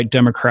primed by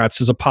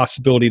Democrats as a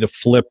possibility to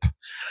flip,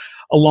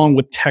 along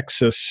with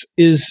Texas.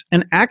 Is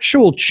an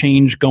actual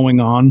change going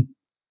on?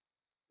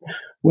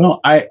 Well,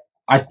 I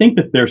think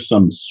that there's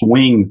some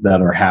swings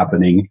that are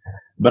happening,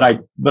 but I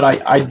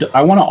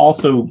want to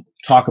also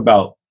talk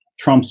about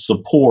Trump's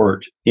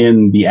support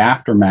in the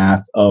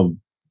aftermath of,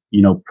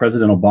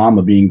 President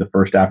Obama being the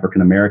first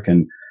African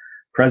American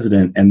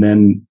president, and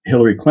then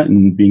Hillary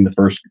Clinton being the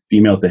first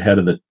female at the head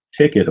of the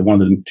ticket of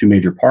one of the two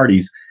major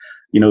parties.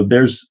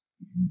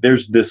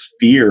 There's this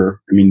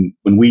fear. I mean,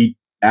 when we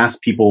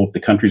ask people if the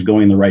country's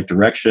going in the right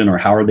direction or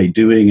how are they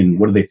doing and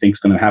what do they think is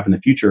going to happen in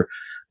the future,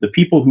 the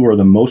people who are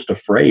the most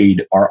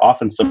afraid are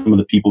often some of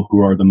the people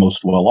who are the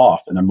most well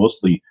off, and they're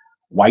mostly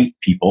white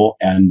people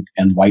and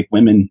white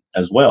women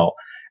as well.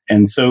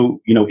 And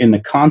so, in the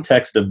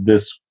context of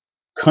this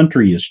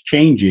country is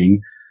changing,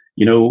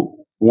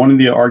 one of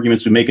the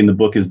arguments we make in the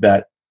book is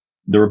that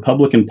the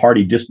Republican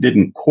Party just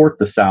didn't court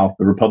the South.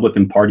 The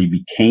Republican Party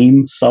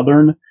became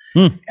Southern.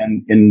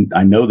 And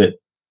I know that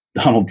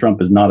Donald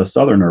Trump is not a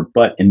Southerner,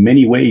 but in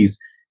many ways,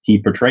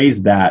 he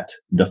portrays that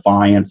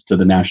defiance to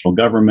the national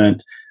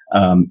government.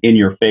 In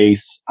your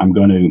face, I'm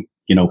going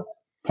to,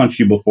 punch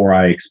you before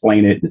I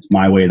explain it. It's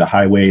my way, the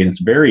highway. And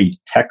it's very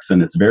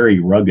Texan. It's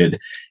very rugged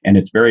and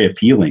it's very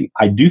appealing.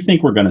 I do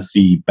think we're going to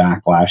see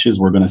backlashes.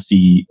 We're going to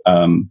see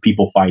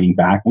people fighting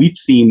back. We've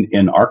seen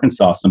in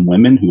Arkansas some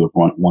women who have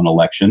won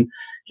election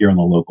here on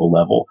the local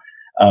level.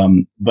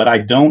 But I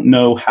don't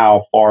know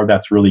how far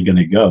that's really going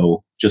to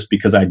go, just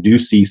because I do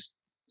see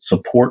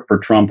support for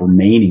Trump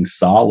remaining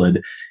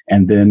solid.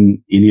 And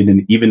then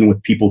even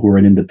with people who are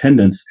in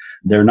independence,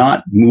 they're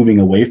not moving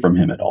away from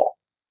him at all.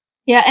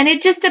 Yeah, and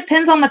it just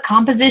depends on the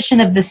composition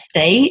of the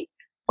state,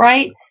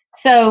 right?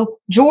 So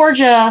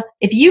Georgia,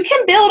 if you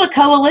can build a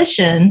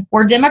coalition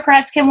where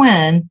Democrats can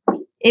win,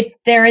 if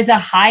there is a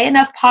high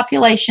enough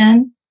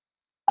population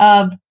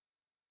of,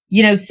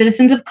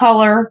 citizens of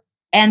color,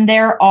 and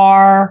there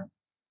are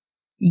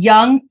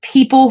young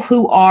people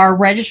who are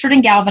registered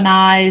and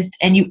galvanized,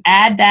 and you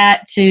add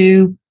that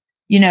to,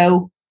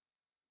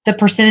 the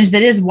percentage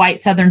that is white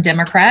Southern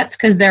Democrats,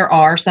 because there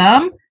are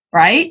some,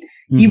 right?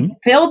 Mm-hmm. You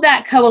build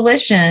that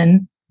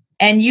coalition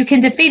and you can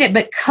defeat it.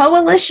 But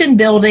coalition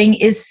building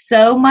is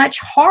so much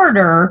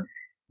harder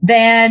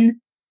than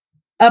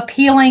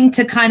appealing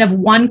to kind of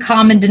one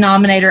common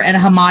denominator and a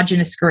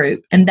homogenous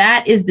group. And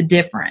that is the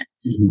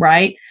difference,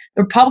 right?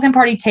 The Republican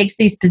Party takes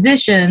these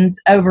positions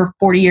over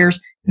 40 years,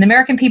 and the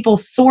American people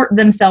sort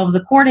themselves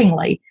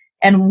accordingly.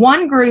 And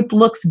one group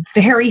looks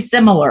very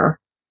similar,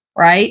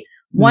 right?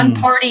 One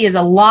party is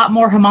a lot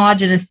more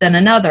homogenous than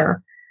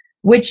another,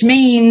 which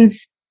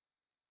means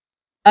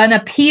an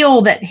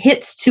appeal that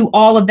hits to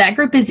all of that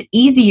group is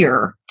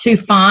easier to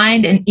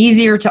find and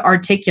easier to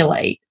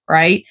articulate,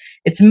 right?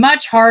 It's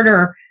much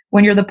harder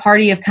when you're the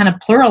party of kind of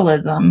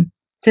pluralism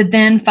to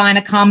then find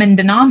a common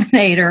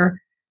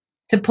denominator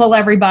to pull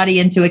everybody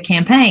into a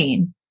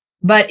campaign.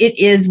 But it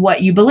is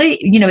what you believe,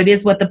 it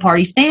is what the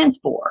party stands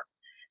for.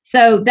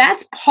 So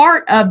that's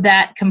part of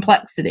that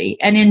complexity.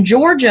 And in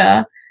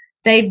Georgia,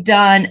 they've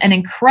done an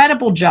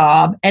incredible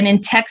job, and in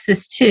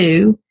Texas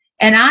too.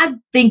 And I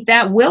think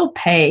that will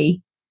pay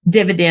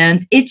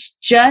dividends. It's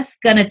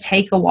just going to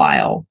take a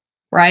while,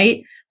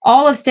 right?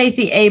 All of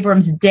Stacey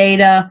Abrams'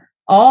 data,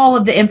 all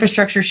of the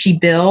infrastructure she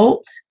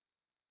built,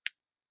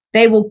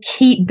 they will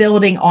keep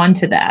building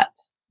onto that.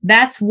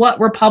 That's what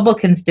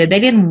Republicans did. They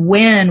didn't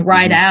win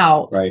right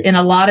out in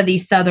a lot of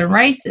these Southern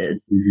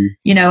races,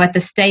 at the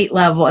state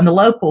level and the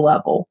local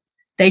level.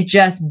 They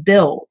just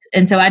built.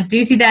 And so I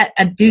do see that.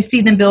 I do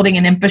see them building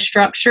an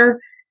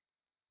infrastructure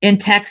in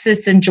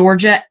Texas and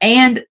Georgia,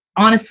 and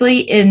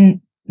honestly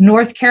in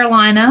North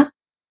Carolina.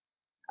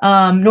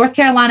 North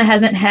Carolina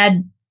hasn't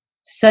had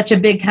such a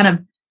big kind of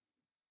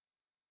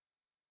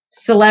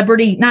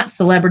not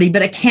celebrity,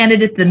 but a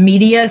candidate the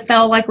media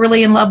felt like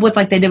really in love with,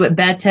 like they did with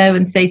Beto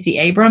and Stacey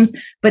Abrams,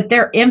 but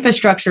their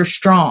infrastructure is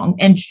strong.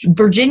 And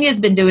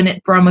Virginia's been doing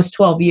it for almost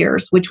 12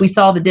 years, which we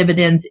saw the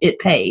dividends it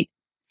paid.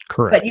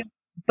 Correct.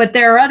 But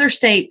there are other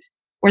states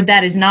where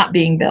that is not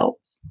being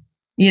built,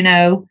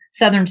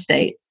 southern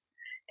states.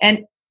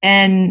 And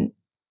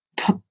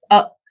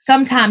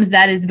sometimes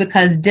that is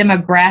because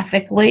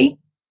demographically,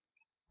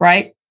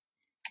 right,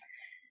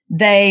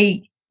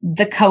 the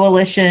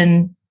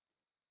coalition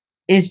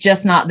is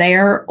just not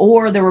there,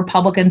 or the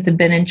Republicans have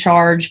been in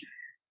charge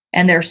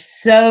and they're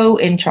so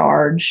in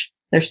charge,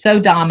 they're so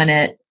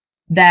dominant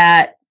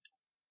that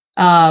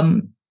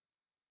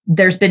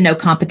there's been no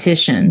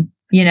competition.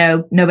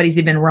 Nobody's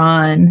even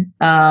run,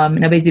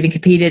 nobody's even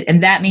competed.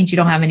 And that means you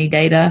don't have any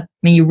data. I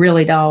mean, you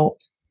really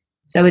don't.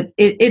 So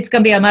it's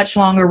going to be a much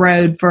longer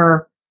road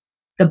for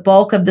the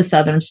bulk of the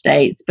southern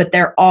states, but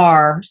there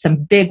are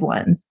some big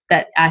ones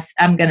that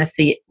I'm going to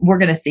see. We're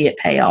going to see it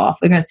pay off.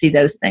 We're going to see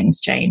those things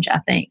change, I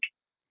think.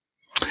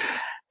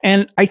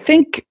 And I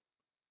think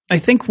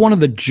one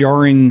of the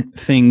jarring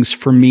things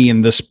for me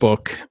in this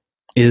book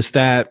is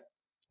that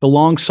the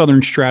long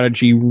Southern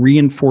strategy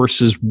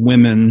reinforces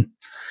women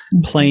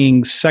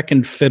playing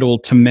second fiddle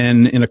to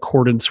men in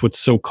accordance with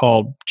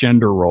so-called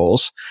gender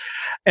roles.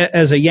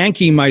 As a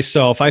Yankee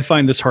myself, I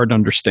find this hard to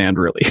understand,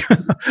 really.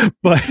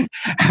 But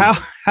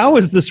how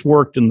has this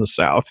worked in the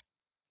South?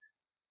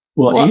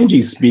 Well,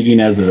 Angie's speaking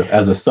as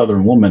a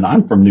Southern woman.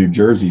 I'm from New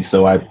Jersey,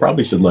 so I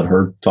probably should let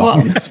her talk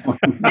on this one.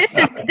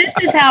 This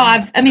is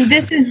how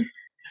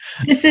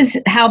this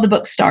is how the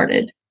book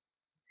started.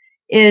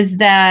 Is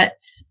the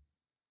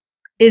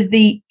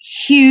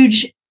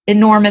huge,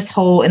 enormous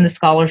hole in the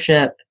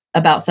scholarship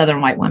about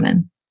Southern white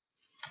women.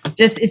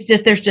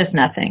 There's just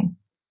nothing.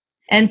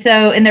 And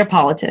so in their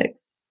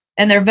politics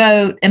and their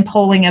vote and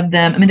polling of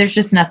them, there's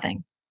just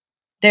nothing.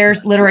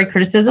 There's literary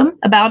criticism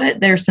about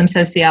it. There's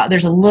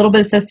there's a little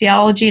bit of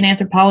sociology and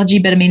anthropology,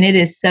 but it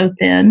is so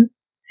thin.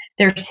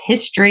 There's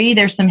history.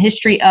 There's some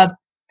history of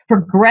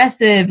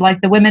progressive,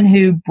 like the women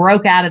who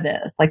broke out of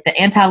this, like the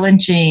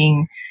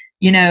anti-lynching,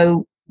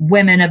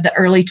 women of the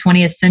early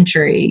 20th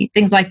century,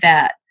 things like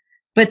that.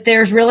 But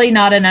there's really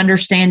not an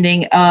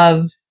understanding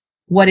of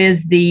what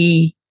is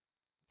the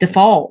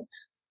default,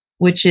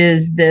 which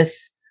is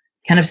this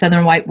kind of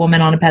Southern white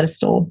woman on a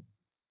pedestal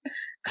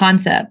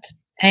concept.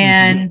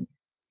 And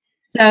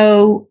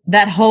so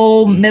that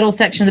whole middle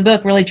section of the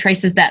book really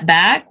traces that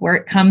back, where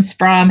it comes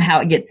from, how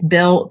it gets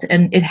built,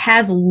 and it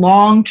has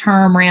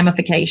long-term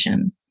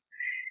ramifications.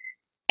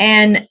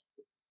 And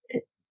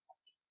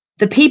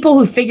the people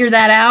who figured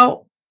that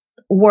out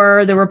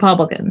were the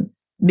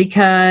Republicans,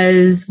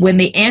 because when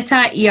the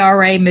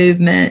anti-ERA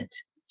movement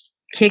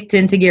kicked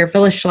into gear,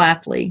 Phyllis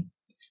Schlafly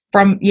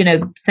from,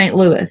 St.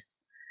 Louis,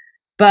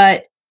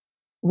 but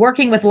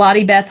working with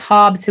Lottie Beth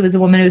Hobbs, who was a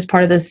woman who was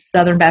part of the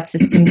Southern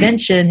Baptist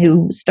Convention,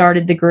 who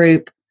started the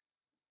group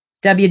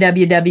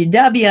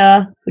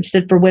WWWW, which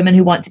stood for Women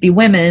Who Want to Be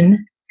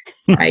Women,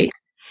 right?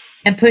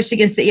 And pushed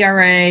against the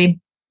ERA.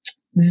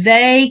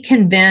 They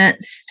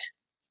convinced,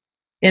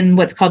 in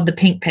what's called the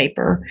Pink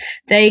Paper,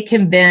 they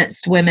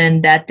convinced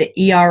women that the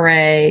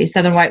ERA,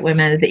 Southern white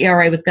women, that the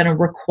ERA was going to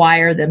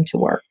require them to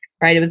work,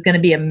 right? It was going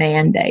to be a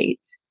mandate.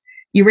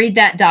 You read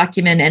that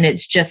document and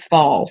it's just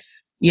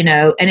false,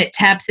 and it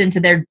taps into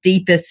their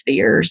deepest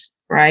fears,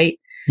 right?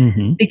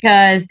 Mm-hmm.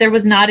 Because there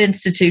was not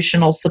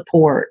institutional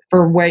support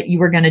for what you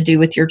were going to do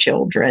with your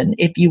children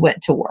if you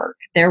went to work.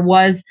 There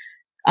was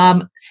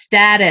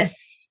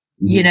status,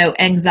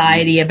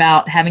 anxiety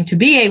about having to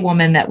be a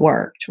woman that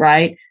worked,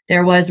 right?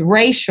 There was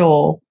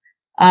racial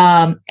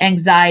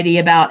anxiety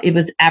about, it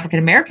was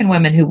African-American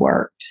women who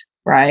worked,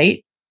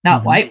 right?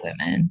 Not white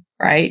women,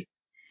 right?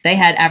 They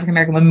had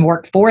African-American women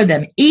work for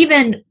them.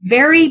 Even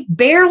very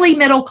barely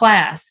middle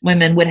class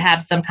women would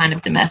have some kind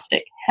of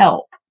domestic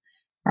help,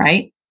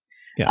 right?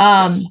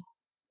 Yeah.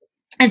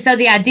 And so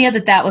the idea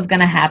that was going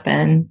to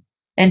happen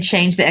and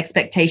change the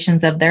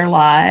expectations of their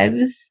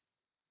lives,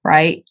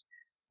 right,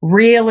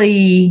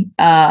 really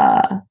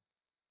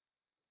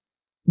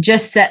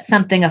just set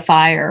something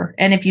afire.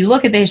 And if you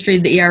look at the history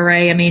of the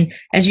ERA,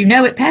 as you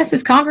know, it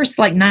passes Congress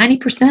like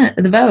 90%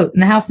 of the vote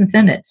in the House and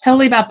Senate. It's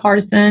totally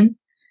bipartisan.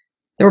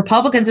 The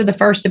Republicans are the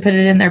first to put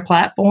it in their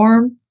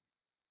platform,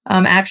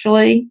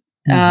 actually.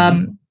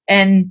 And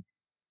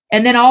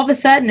then all of a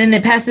sudden, and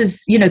it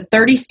passes,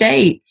 30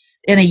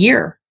 states in a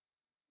year,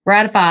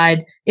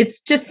 ratified. It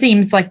just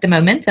seems like the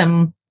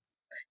momentum,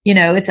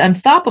 it's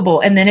unstoppable.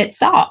 And then it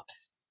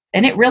stops.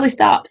 And it really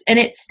stops. And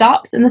it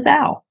stops in the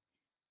South.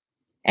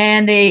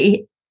 And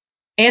the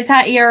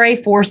anti-ERA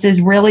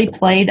forces really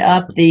played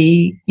up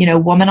the,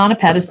 woman on a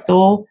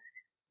pedestal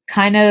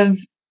kind of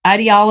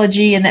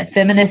ideology, and that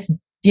feminists,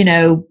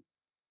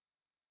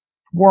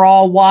 we're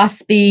all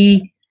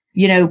waspy,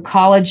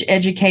 college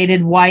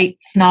educated, white,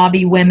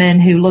 snobby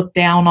women who looked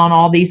down on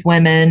all these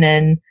women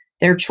and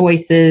their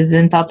choices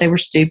and thought they were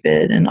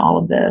stupid and all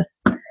of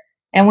this.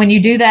 And when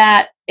you do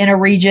that in a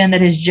region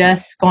that has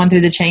just gone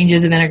through the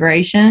changes of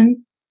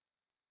integration,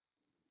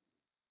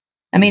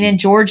 in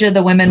Georgia,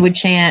 the women would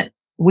chant,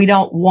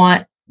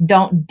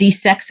 don't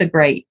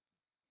desexagrate.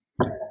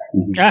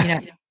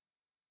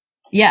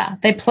 Yeah,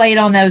 they played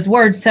on those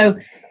words. So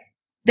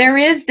there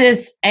is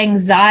this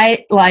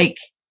anxiety, like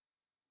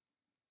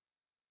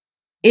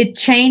it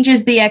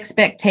changes the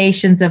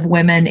expectations of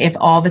women if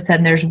all of a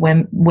sudden there's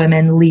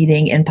women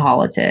leading in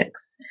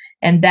politics.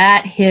 And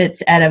that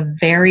hits at a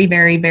very,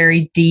 very,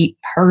 very deep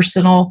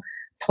personal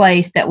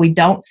place that we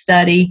don't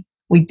study,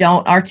 we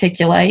don't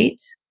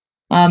articulate.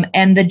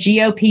 And the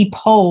GOP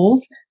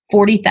polls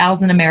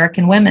 40,000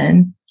 American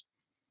women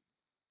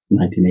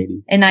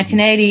in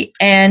 1980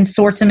 and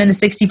sorts them into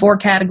 64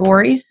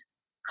 categories,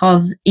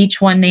 calls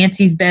each one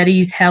Nancy's,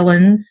 Betty's,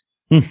 Helen's.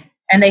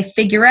 And they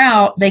figure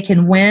out they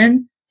can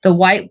win the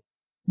white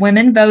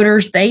women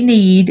voters they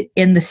need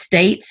in the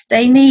states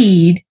they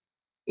need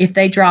if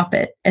they drop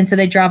it. And so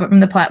they drop it from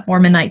the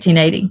platform in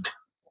 1980.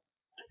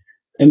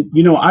 And,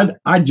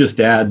 I'd just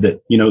add that,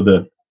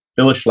 the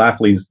Phyllis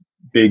Schlafly's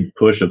big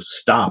push of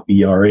STOP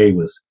ERA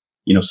was,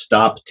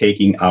 stop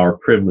taking our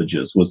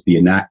privileges was the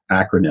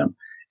acronym.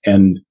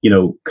 And,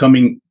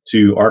 coming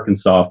to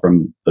Arkansas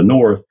from the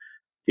North,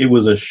 it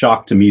was a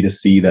shock to me to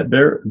see that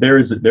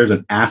there's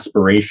an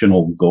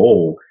aspirational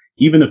goal.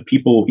 Even of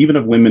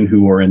women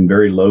who are in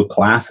very low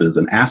classes,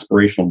 an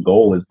aspirational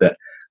goal is that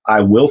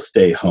I will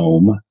stay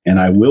home and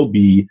I will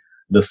be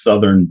the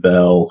Southern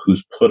belle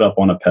who's put up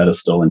on a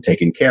pedestal and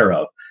taken care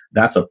of.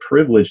 That's a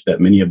privilege that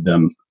many of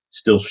them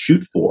still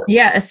shoot for.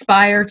 Yeah,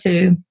 aspire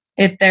to.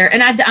 If they're,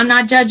 and I'm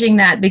not judging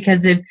that,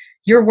 because if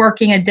you're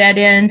working a dead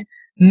end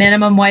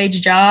minimum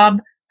wage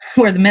job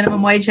where the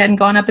minimum wage hadn't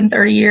gone up in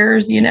 30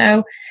 years,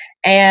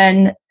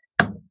 and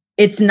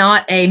it's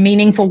not a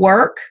meaningful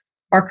work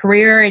or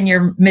career, and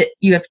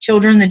you have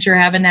children that you're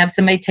having to have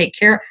somebody take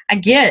care of, I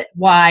get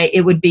why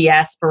it would be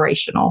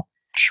aspirational.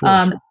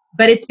 Sure.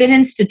 But it's been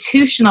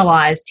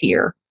institutionalized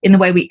here in the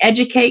way we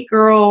educate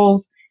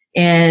girls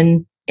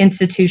in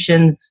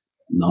institutions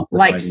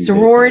like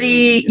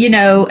sorority,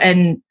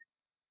 and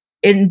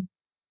in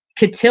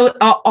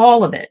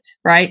all of it,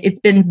 right? It's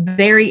been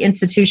very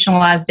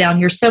institutionalized down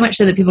here, so much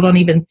so that people don't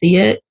even see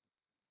it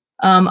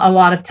a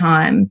lot of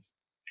times.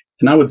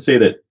 And I would say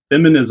that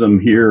feminism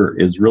here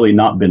is really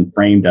not been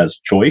framed as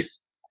choice.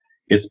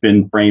 It's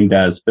been framed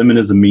as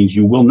feminism means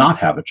you will not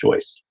have a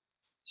choice.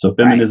 So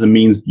feminism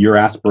means your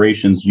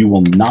aspirations you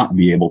will not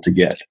be able to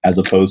get, as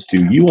opposed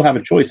to you will have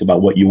a choice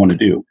about what you want to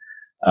do.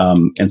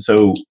 And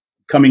so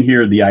coming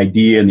here, the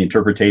idea and the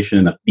interpretation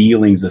and the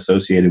feelings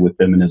associated with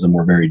feminism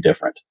were very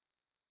different.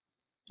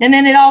 And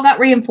then it all got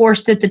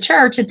reinforced at the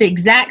church at the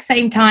exact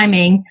same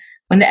timing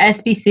when the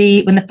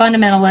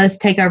fundamentalists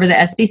take over the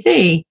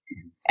SBC.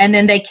 And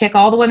then they kick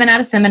all the women out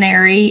of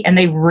seminary and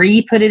they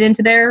re-put it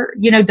into their,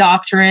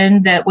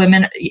 doctrine that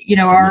women,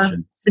 are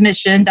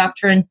submission,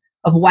 doctrine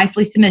of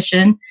wifely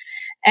submission.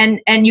 And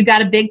you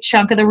got a big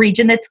chunk of the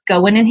region that's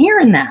going and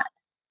hearing that,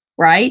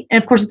 right?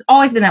 And of course, it's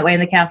always been that way in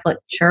the Catholic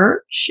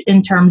Church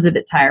in terms of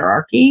its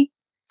hierarchy.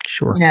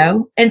 Sure.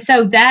 And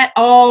so that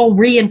all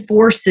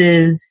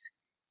reinforces,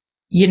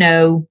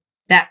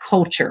 that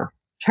culture.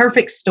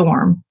 Perfect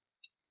storm.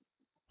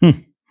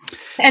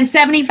 And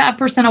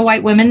 75% of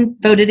white women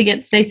voted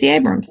against Stacey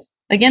Abrams,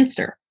 against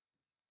her.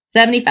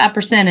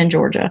 75% in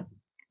Georgia.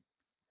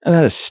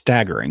 That is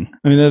staggering.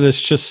 I mean, that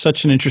is just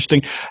such an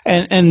interesting,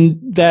 and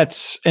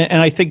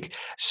I think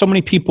so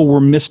many people were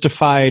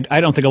mystified.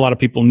 I don't think a lot of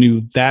people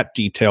knew that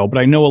detail, but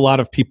I know a lot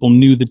of people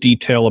knew the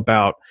detail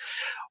about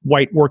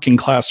white working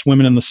class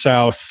women in the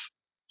South,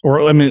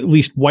 or at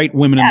least white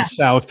women in the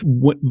South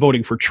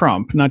voting for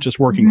Trump, not just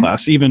working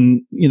class,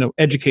 even,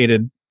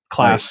 educated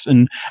class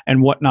and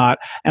whatnot.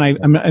 And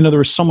I know there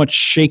was so much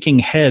shaking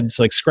heads,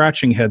 like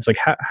scratching heads, like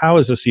how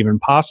is this even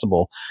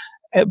possible?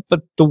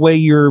 But the way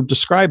you're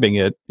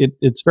describing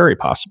it's very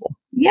possible.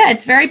 Yeah,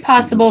 it's very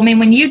possible. I mean,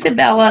 when you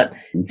develop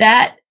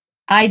that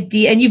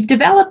idea, and you've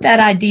developed that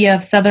idea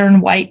of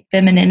Southern white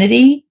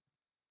femininity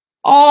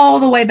all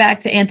the way back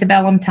to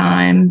antebellum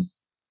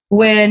times,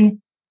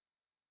 when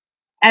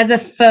as a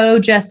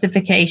faux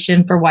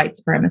justification for white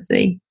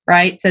supremacy,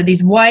 right? So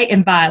these white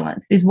and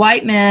violence, these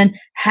white men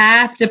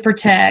have to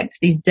protect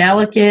these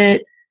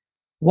delicate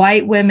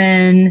white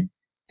women,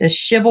 the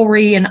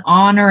chivalry and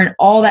honor and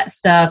all that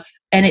stuff.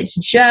 And it's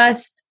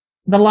just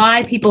the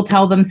lie people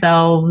tell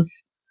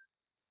themselves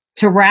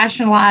to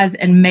rationalize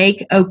and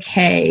make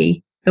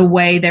okay the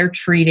way they're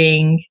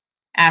treating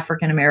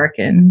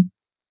African-American,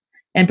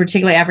 and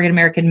particularly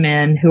African-American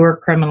men who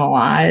are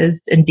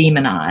criminalized and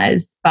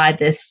demonized by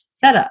this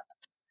setup.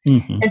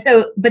 Mm-hmm. And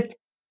so, but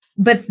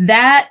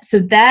that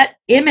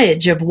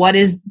image of what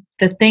is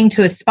the thing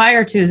to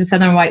aspire to as a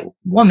Southern white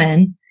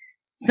woman,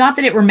 it's not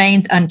that it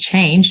remains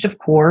unchanged, of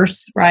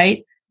course,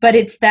 right? But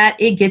it's that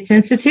it gets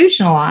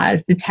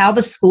institutionalized. It's how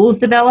the schools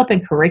develop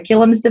and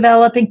curriculums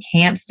develop and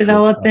camps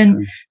develop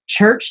and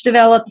church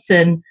develops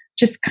and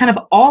just kind of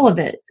all of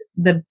it.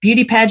 The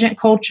beauty pageant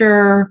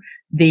culture,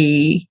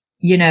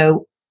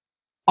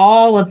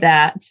 all of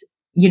that,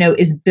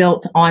 is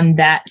built on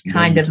that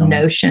kind of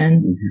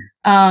notion.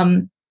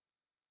 Mm-hmm.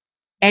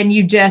 And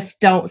you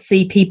just don't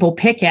see people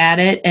pick at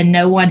it. And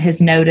no one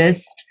has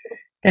noticed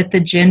that the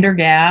gender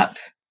gap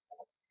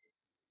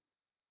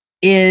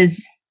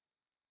is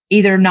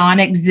either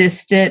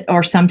non-existent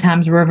or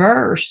sometimes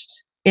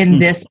reversed in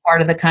this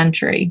part of the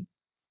country.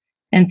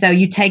 And so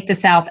you take the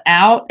South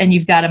out and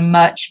you've got a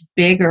much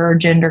bigger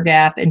gender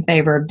gap in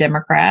favor of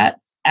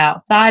Democrats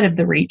outside of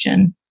the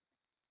region.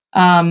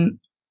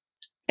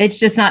 It's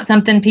just not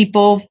something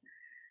people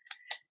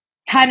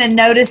kind of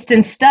noticed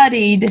and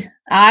studied.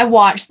 I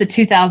watched the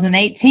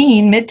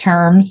 2018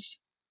 midterms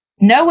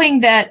knowing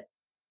that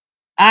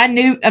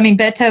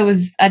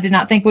Beto I did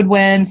not think would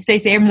win.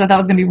 Stacey Abrams, I thought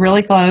was going to be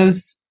really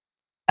close.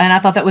 And I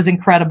thought that was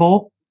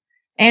incredible.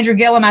 Andrew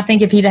Gillum, I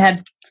think if he'd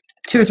had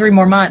 2 or 3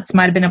 more months,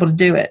 might have been able to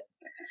do it.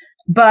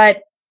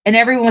 And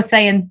everyone was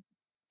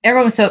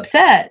so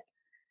upset.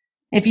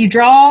 If you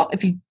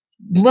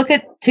look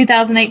at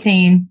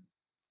 2018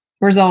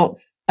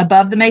 results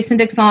above the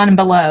Mason-Dixon line and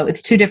below.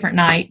 It's two different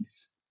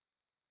nights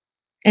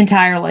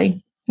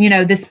entirely.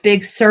 This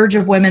big surge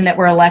of women that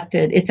were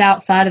elected, it's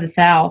outside of the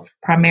South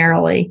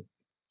primarily,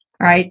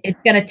 right? It's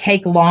going to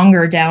take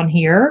longer down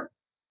here.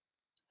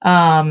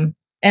 And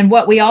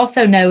what we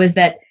also know is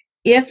that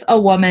if a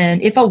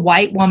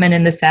white woman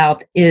in the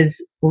South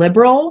is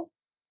liberal,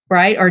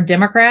 right, or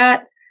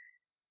Democrat,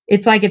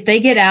 it's like if they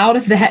get out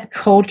of that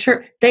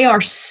culture, they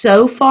are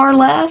so far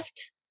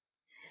left,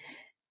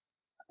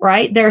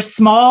 right? They're a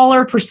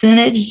smaller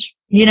percentage,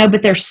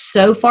 but they're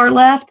so far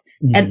left.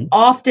 Mm-hmm. And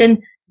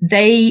often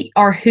they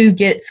are who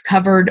gets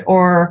covered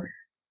or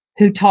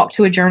who talk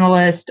to a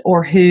journalist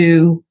or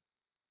who,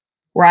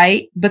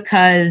 right?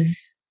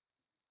 Because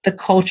the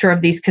culture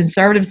of these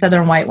conservative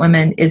Southern white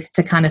women is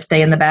to kind of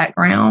stay in the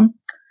background,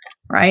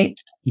 right?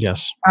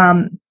 Yes.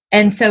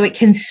 And so it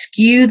can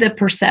skew the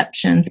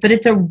perceptions, but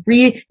it's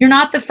you're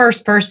not the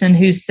first person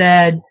who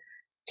said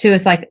to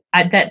us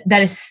that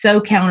is so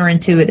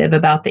counterintuitive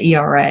about the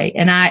ERA.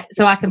 And I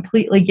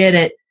completely get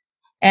it.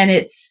 And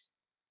it's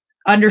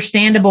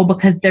understandable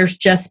because there's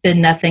just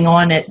been nothing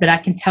on it, but I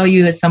can tell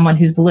you as someone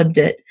who's lived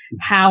it,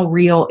 how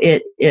real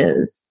it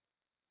is.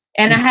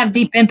 And I have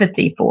deep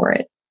empathy for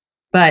it.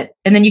 And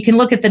then you can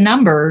look at the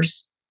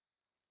numbers,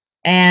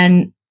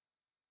 and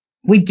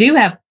we do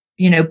have,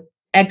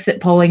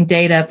 exit polling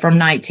data from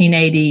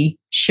 1980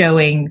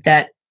 showing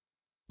that,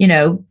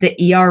 the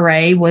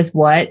ERA was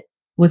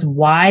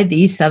why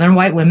these Southern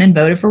white women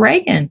voted for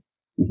Reagan.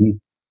 Mm-hmm.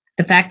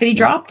 The fact that he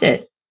dropped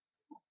it.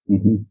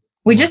 Mm-hmm.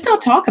 We just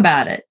don't talk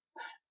about it.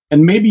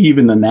 And maybe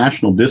even the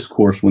national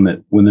discourse, when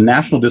the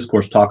national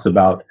discourse talks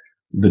about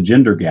the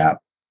gender gap,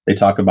 they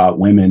talk about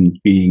women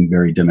being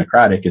very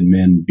Democratic and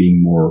men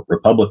being more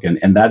Republican.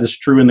 And that is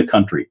true in the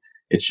country.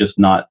 It's just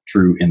not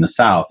true in the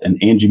South. And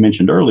Angie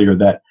mentioned earlier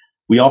that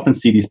we often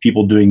see these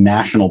people doing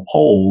national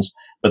polls,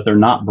 but they're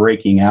not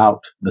breaking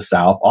out the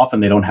South. Often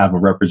they don't have a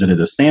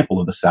representative sample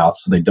of the South,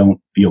 so they don't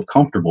feel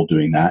comfortable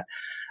doing that.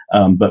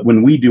 But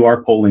when we do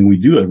our polling, we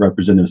do a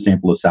representative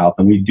sample of the South,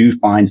 and we do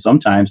find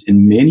sometimes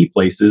in many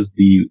places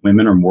the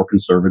women are more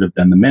conservative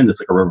than the men. It's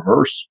like a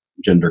reverse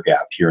gender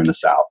gap here in the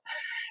South.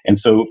 And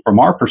so from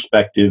our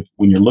perspective,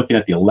 when you're looking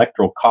at the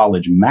Electoral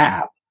College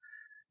map,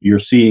 you're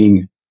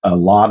seeing a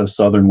lot of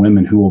Southern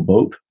women who will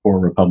vote for a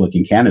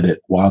Republican candidate,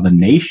 while the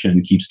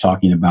nation keeps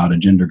talking about a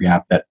gender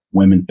gap that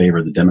women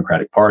favor the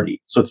Democratic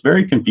Party. So it's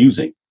very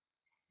confusing.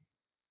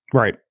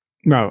 Right.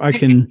 No, I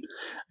can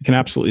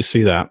absolutely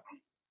see that.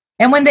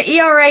 And when the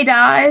ERA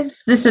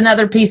dies, this is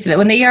another piece of it.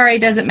 When the ERA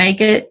doesn't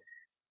make it,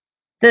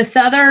 the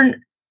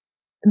feminists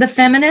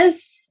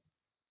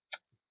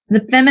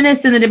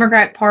in the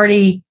Democratic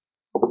Party,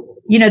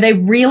 they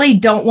really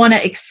don't want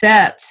to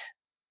accept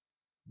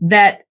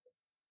that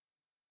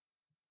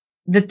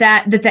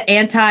the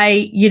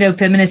anti,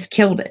 feminists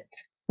killed it,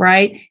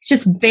 right? It's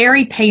just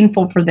very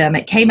painful for them.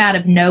 It came out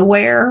of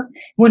nowhere.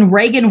 When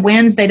Reagan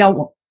wins, they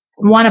don't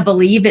want to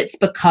believe it's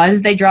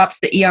because they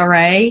dropped the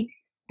ERA.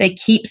 They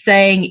keep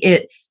saying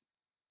it's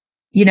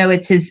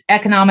his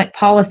economic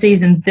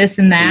policies and this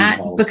and that,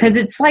 because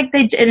it's like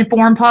in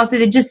foreign policy,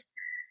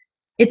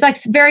 it's like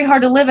very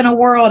hard to live in a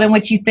world in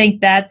which you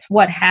think that's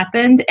what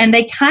happened. And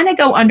they kind of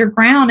go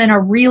underground and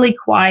are really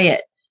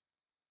quiet,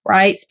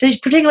 right?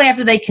 Particularly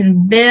after they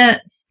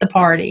convince the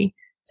party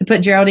to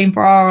put Geraldine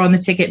Farrar on the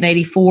ticket in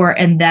 1984.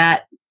 And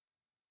that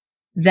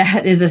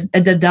is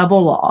a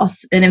double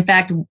loss. And in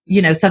fact,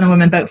 Southern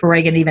women vote for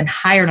Reagan even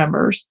higher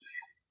numbers,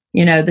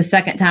 the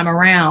second time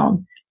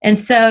around. And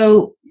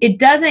so it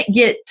doesn't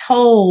get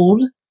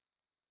told,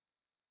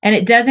 and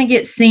it doesn't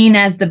get seen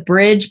as the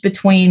bridge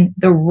between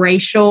the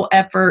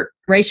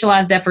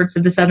racialized efforts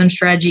of the Southern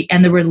strategy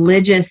and the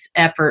religious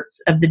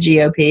efforts of the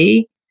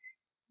GOP,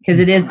 because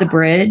it is the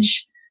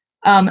bridge,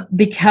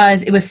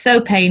 because it was so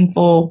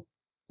painful.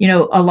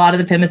 A lot of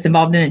the feminists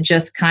involved in it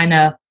just kind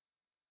of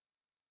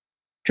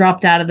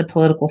dropped out of the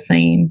political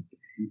scene,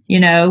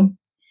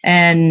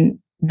 and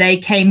they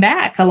came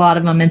back, a lot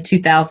of them, in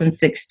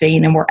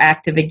 2016 and were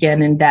active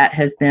again. And that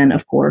has been,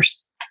 of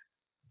course,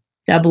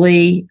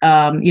 doubly,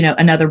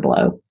 another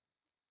blow.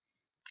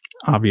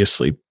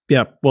 Obviously.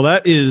 Yeah. Well,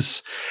 that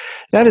is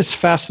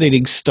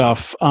fascinating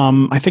stuff.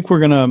 I think we're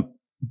going to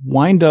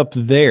wind up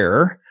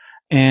there.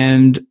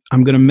 And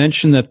I'm going to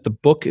mention that the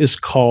book is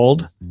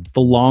called The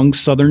Long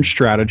Southern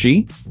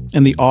Strategy,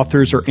 and the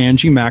authors are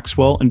Angie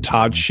Maxwell and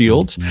Todd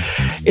Shields.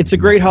 It's a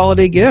great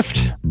holiday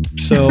gift.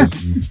 So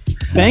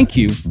thank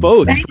you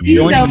both for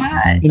joining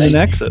in the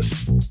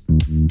Nexus.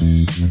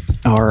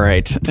 All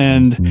right.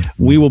 And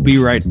we will be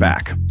right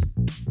back.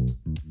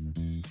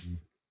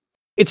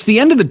 It's the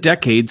end of the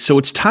decade, so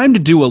it's time to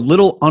do a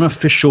little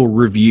unofficial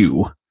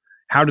review.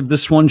 How did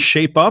this one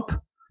shape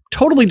up?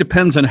 Totally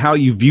depends on how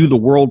you view the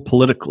world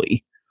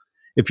politically.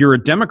 If you're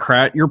a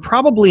Democrat, you're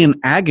probably in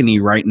agony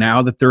right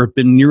now that there have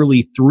been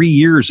nearly 3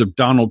 years of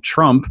Donald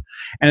Trump,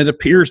 and it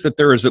appears that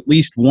there is at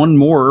least one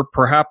more,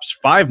 perhaps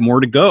 5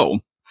 more to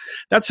go.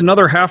 That's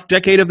another half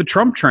decade of the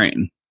Trump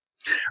train.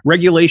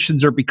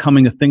 Regulations are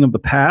becoming a thing of the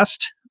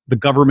past. the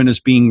government is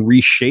being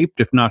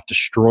reshaped, if not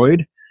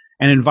destroyed,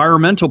 and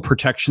environmental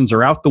protections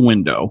are out the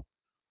window.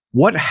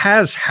 What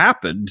has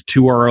happened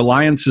to our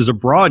alliances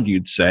abroad,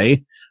 you'd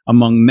say,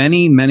 among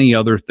many, many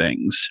other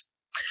things?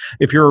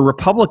 If you're a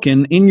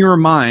Republican, in your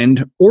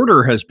mind,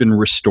 order has been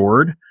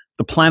restored,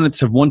 the planets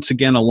have once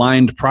again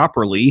aligned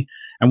properly,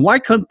 and why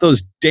couldn't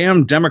those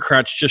damn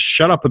Democrats just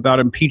shut up about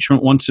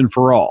impeachment once and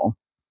for all?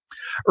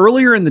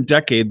 Earlier in the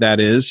decade, that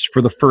is,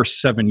 for the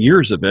first 7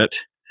 years of it,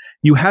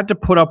 you had to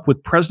put up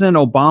with President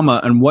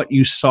Obama and what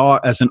you saw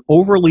as an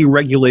overly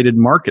regulated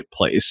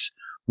marketplace,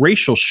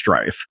 racial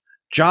strife,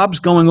 jobs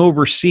going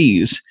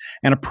overseas,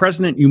 and a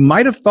president you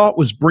might have thought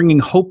was bringing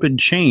hope and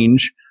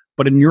change,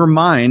 but in your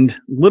mind,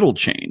 little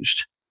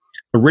changed.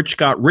 The rich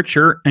got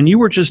richer, and you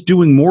were just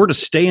doing more to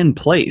stay in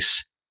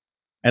place.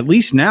 At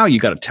least now you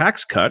got a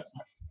tax cut.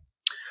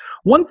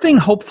 One thing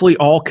hopefully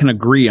all can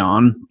agree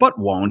on, but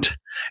won't,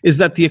 is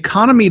that the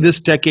economy this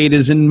decade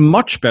is in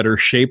much better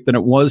shape than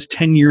it was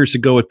 10 years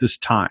ago at this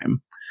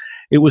time.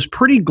 It was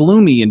pretty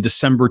gloomy in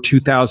December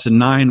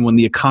 2009 when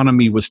the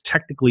economy was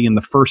technically in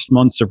the first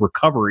months of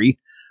recovery,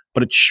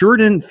 but it sure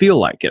didn't feel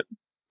like it.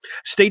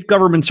 State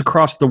governments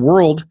across the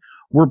world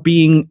were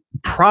being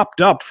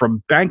propped up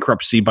from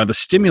bankruptcy by the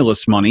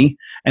stimulus money,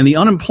 and the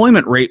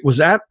unemployment rate was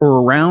at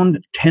or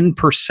around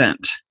 10%.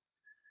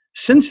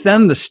 Since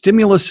then, the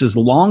stimulus is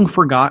long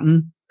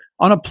forgotten,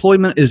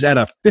 unemployment is at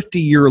a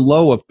 50-year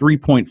low of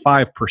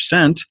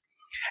 3.5%,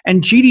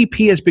 and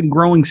GDP has been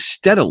growing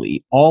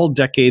steadily all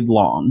decade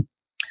long.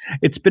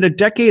 It's been a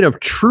decade of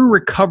true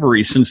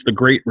recovery since the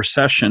Great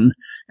Recession,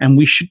 and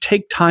we should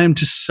take time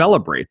to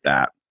celebrate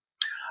that.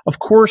 Of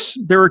course,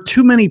 there are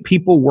too many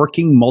people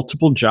working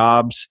multiple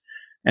jobs,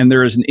 and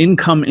there is an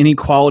income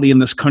inequality in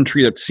this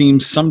country that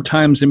seems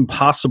sometimes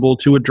impossible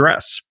to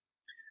address.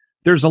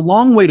 There's a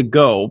long way to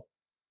go,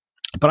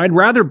 but I'd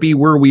rather be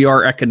where we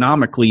are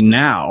economically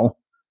now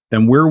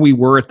than where we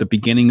were at the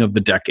beginning of the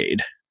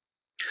decade.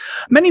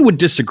 Many would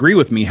disagree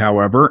with me,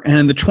 however, and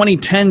in the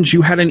 2010s,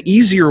 you had an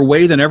easier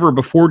way than ever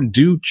before to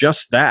do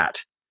just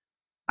that.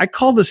 I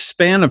call this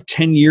span of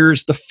 10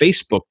 years the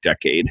Facebook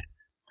decade.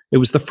 It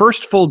was the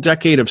first full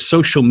decade of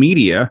social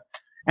media,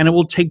 and it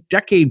will take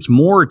decades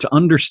more to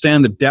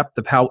understand the depth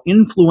of how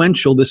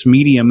influential this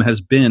medium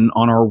has been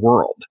on our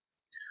world.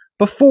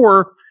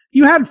 Before,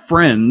 you had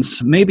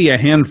friends, maybe a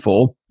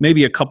handful,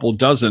 maybe a couple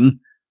dozen,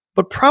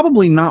 but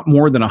probably not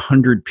more than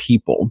 100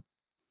 people.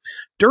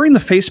 During the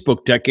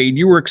Facebook decade,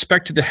 you were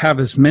expected to have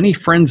as many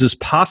friends as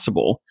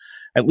possible,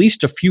 at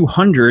least a few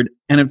hundred,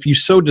 and if you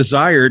so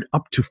desired,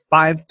 up to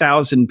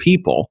 5,000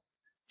 people.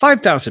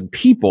 5,000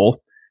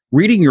 people?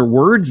 Reading your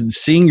words and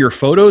seeing your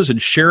photos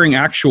and sharing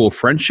actual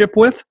friendship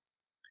with?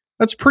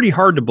 That's pretty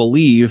hard to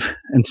believe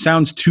and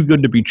sounds too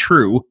good to be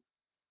true.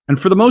 And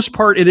for the most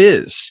part, it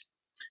is.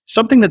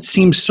 Something that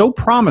seems so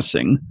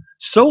promising,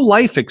 so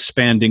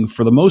life-expanding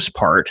for the most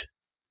part,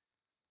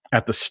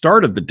 at the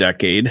start of the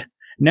decade,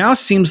 now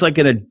seems like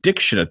an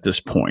addiction at this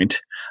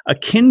point,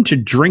 akin to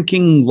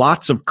drinking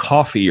lots of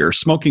coffee or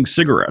smoking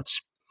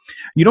cigarettes.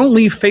 You don't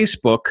leave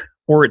Facebook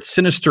or its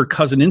sinister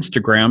cousin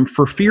Instagram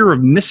for fear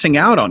of missing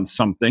out on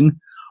something,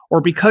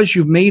 or because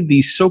you've made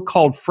these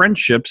so-called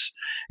friendships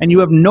and you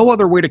have no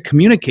other way to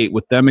communicate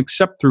with them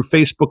except through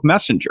Facebook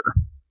Messenger.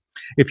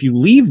 If you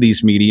leave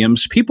these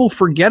mediums, people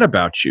forget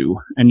about you,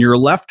 and you're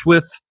left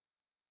with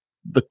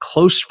the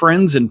close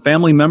friends and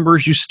family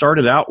members you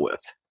started out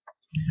with.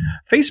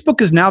 Facebook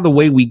is now the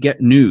way we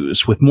get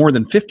news, with more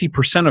than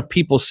 50% of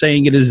people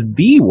saying it is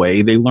the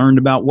way they learned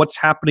about what's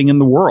happening in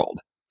the world.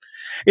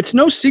 It's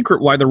no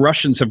secret why the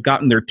Russians have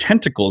gotten their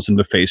tentacles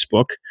into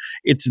Facebook.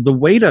 It's the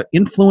way to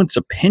influence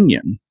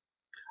opinion.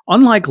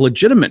 Unlike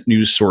legitimate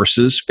news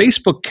sources,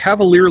 Facebook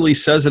cavalierly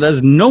says it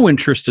has no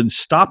interest in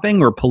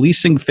stopping or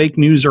policing fake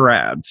news or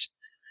ads.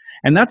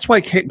 And that's why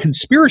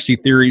conspiracy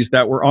theories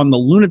that were on the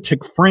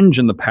lunatic fringe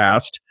in the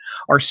past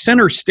are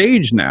center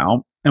stage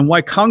now, and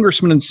why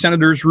congressmen and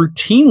senators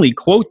routinely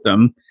quote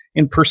them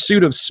in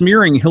pursuit of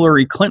smearing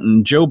Hillary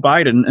Clinton, Joe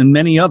Biden, and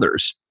many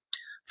others.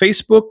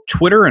 Facebook,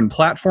 Twitter, and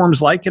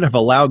platforms like it have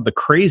allowed the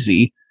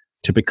crazy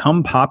to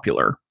become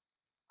popular.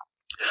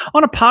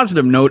 On a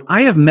positive note,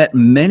 I have met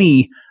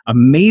many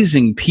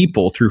amazing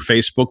people through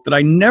Facebook that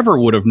I never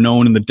would have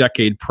known in the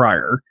decade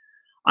prior.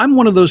 I'm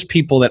one of those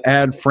people that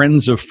add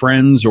friends of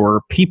friends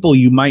or people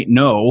you might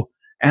know,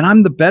 and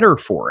I'm the better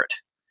for it.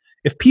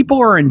 If people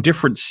are in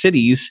different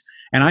cities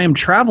and I am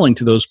traveling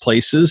to those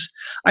places,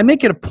 I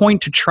make it a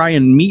point to try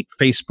and meet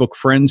Facebook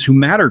friends who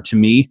matter to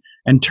me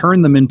and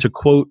turn them into,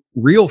 quote,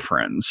 real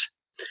friends.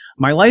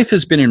 My life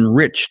has been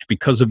enriched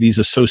because of these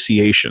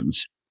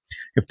associations.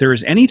 If there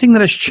is anything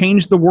that has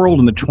changed the world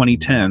in the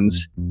 2010s,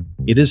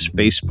 it is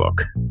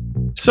Facebook.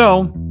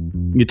 So,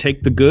 you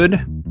take the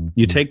good,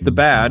 you take the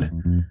bad,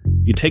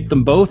 you take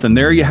them both, and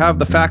there you have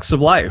the facts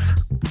of life.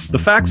 The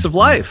facts of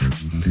life.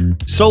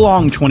 So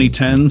long,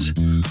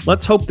 2010s.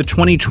 Let's hope the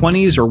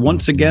 2020s are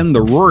once again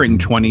the roaring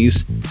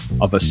 20s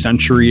of a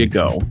century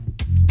ago.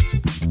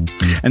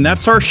 And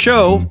that's our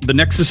show. The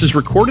Nexus is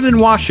recorded in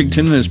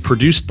Washington and is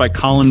produced by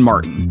Colin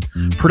Martin.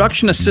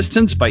 Production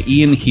assistance by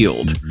Ian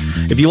Heald.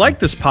 If you like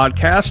this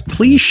podcast,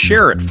 please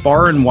share it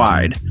far and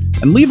wide.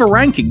 And leave a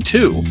ranking,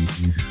 too.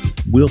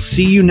 We'll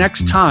see you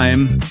next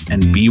time,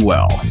 and be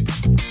well.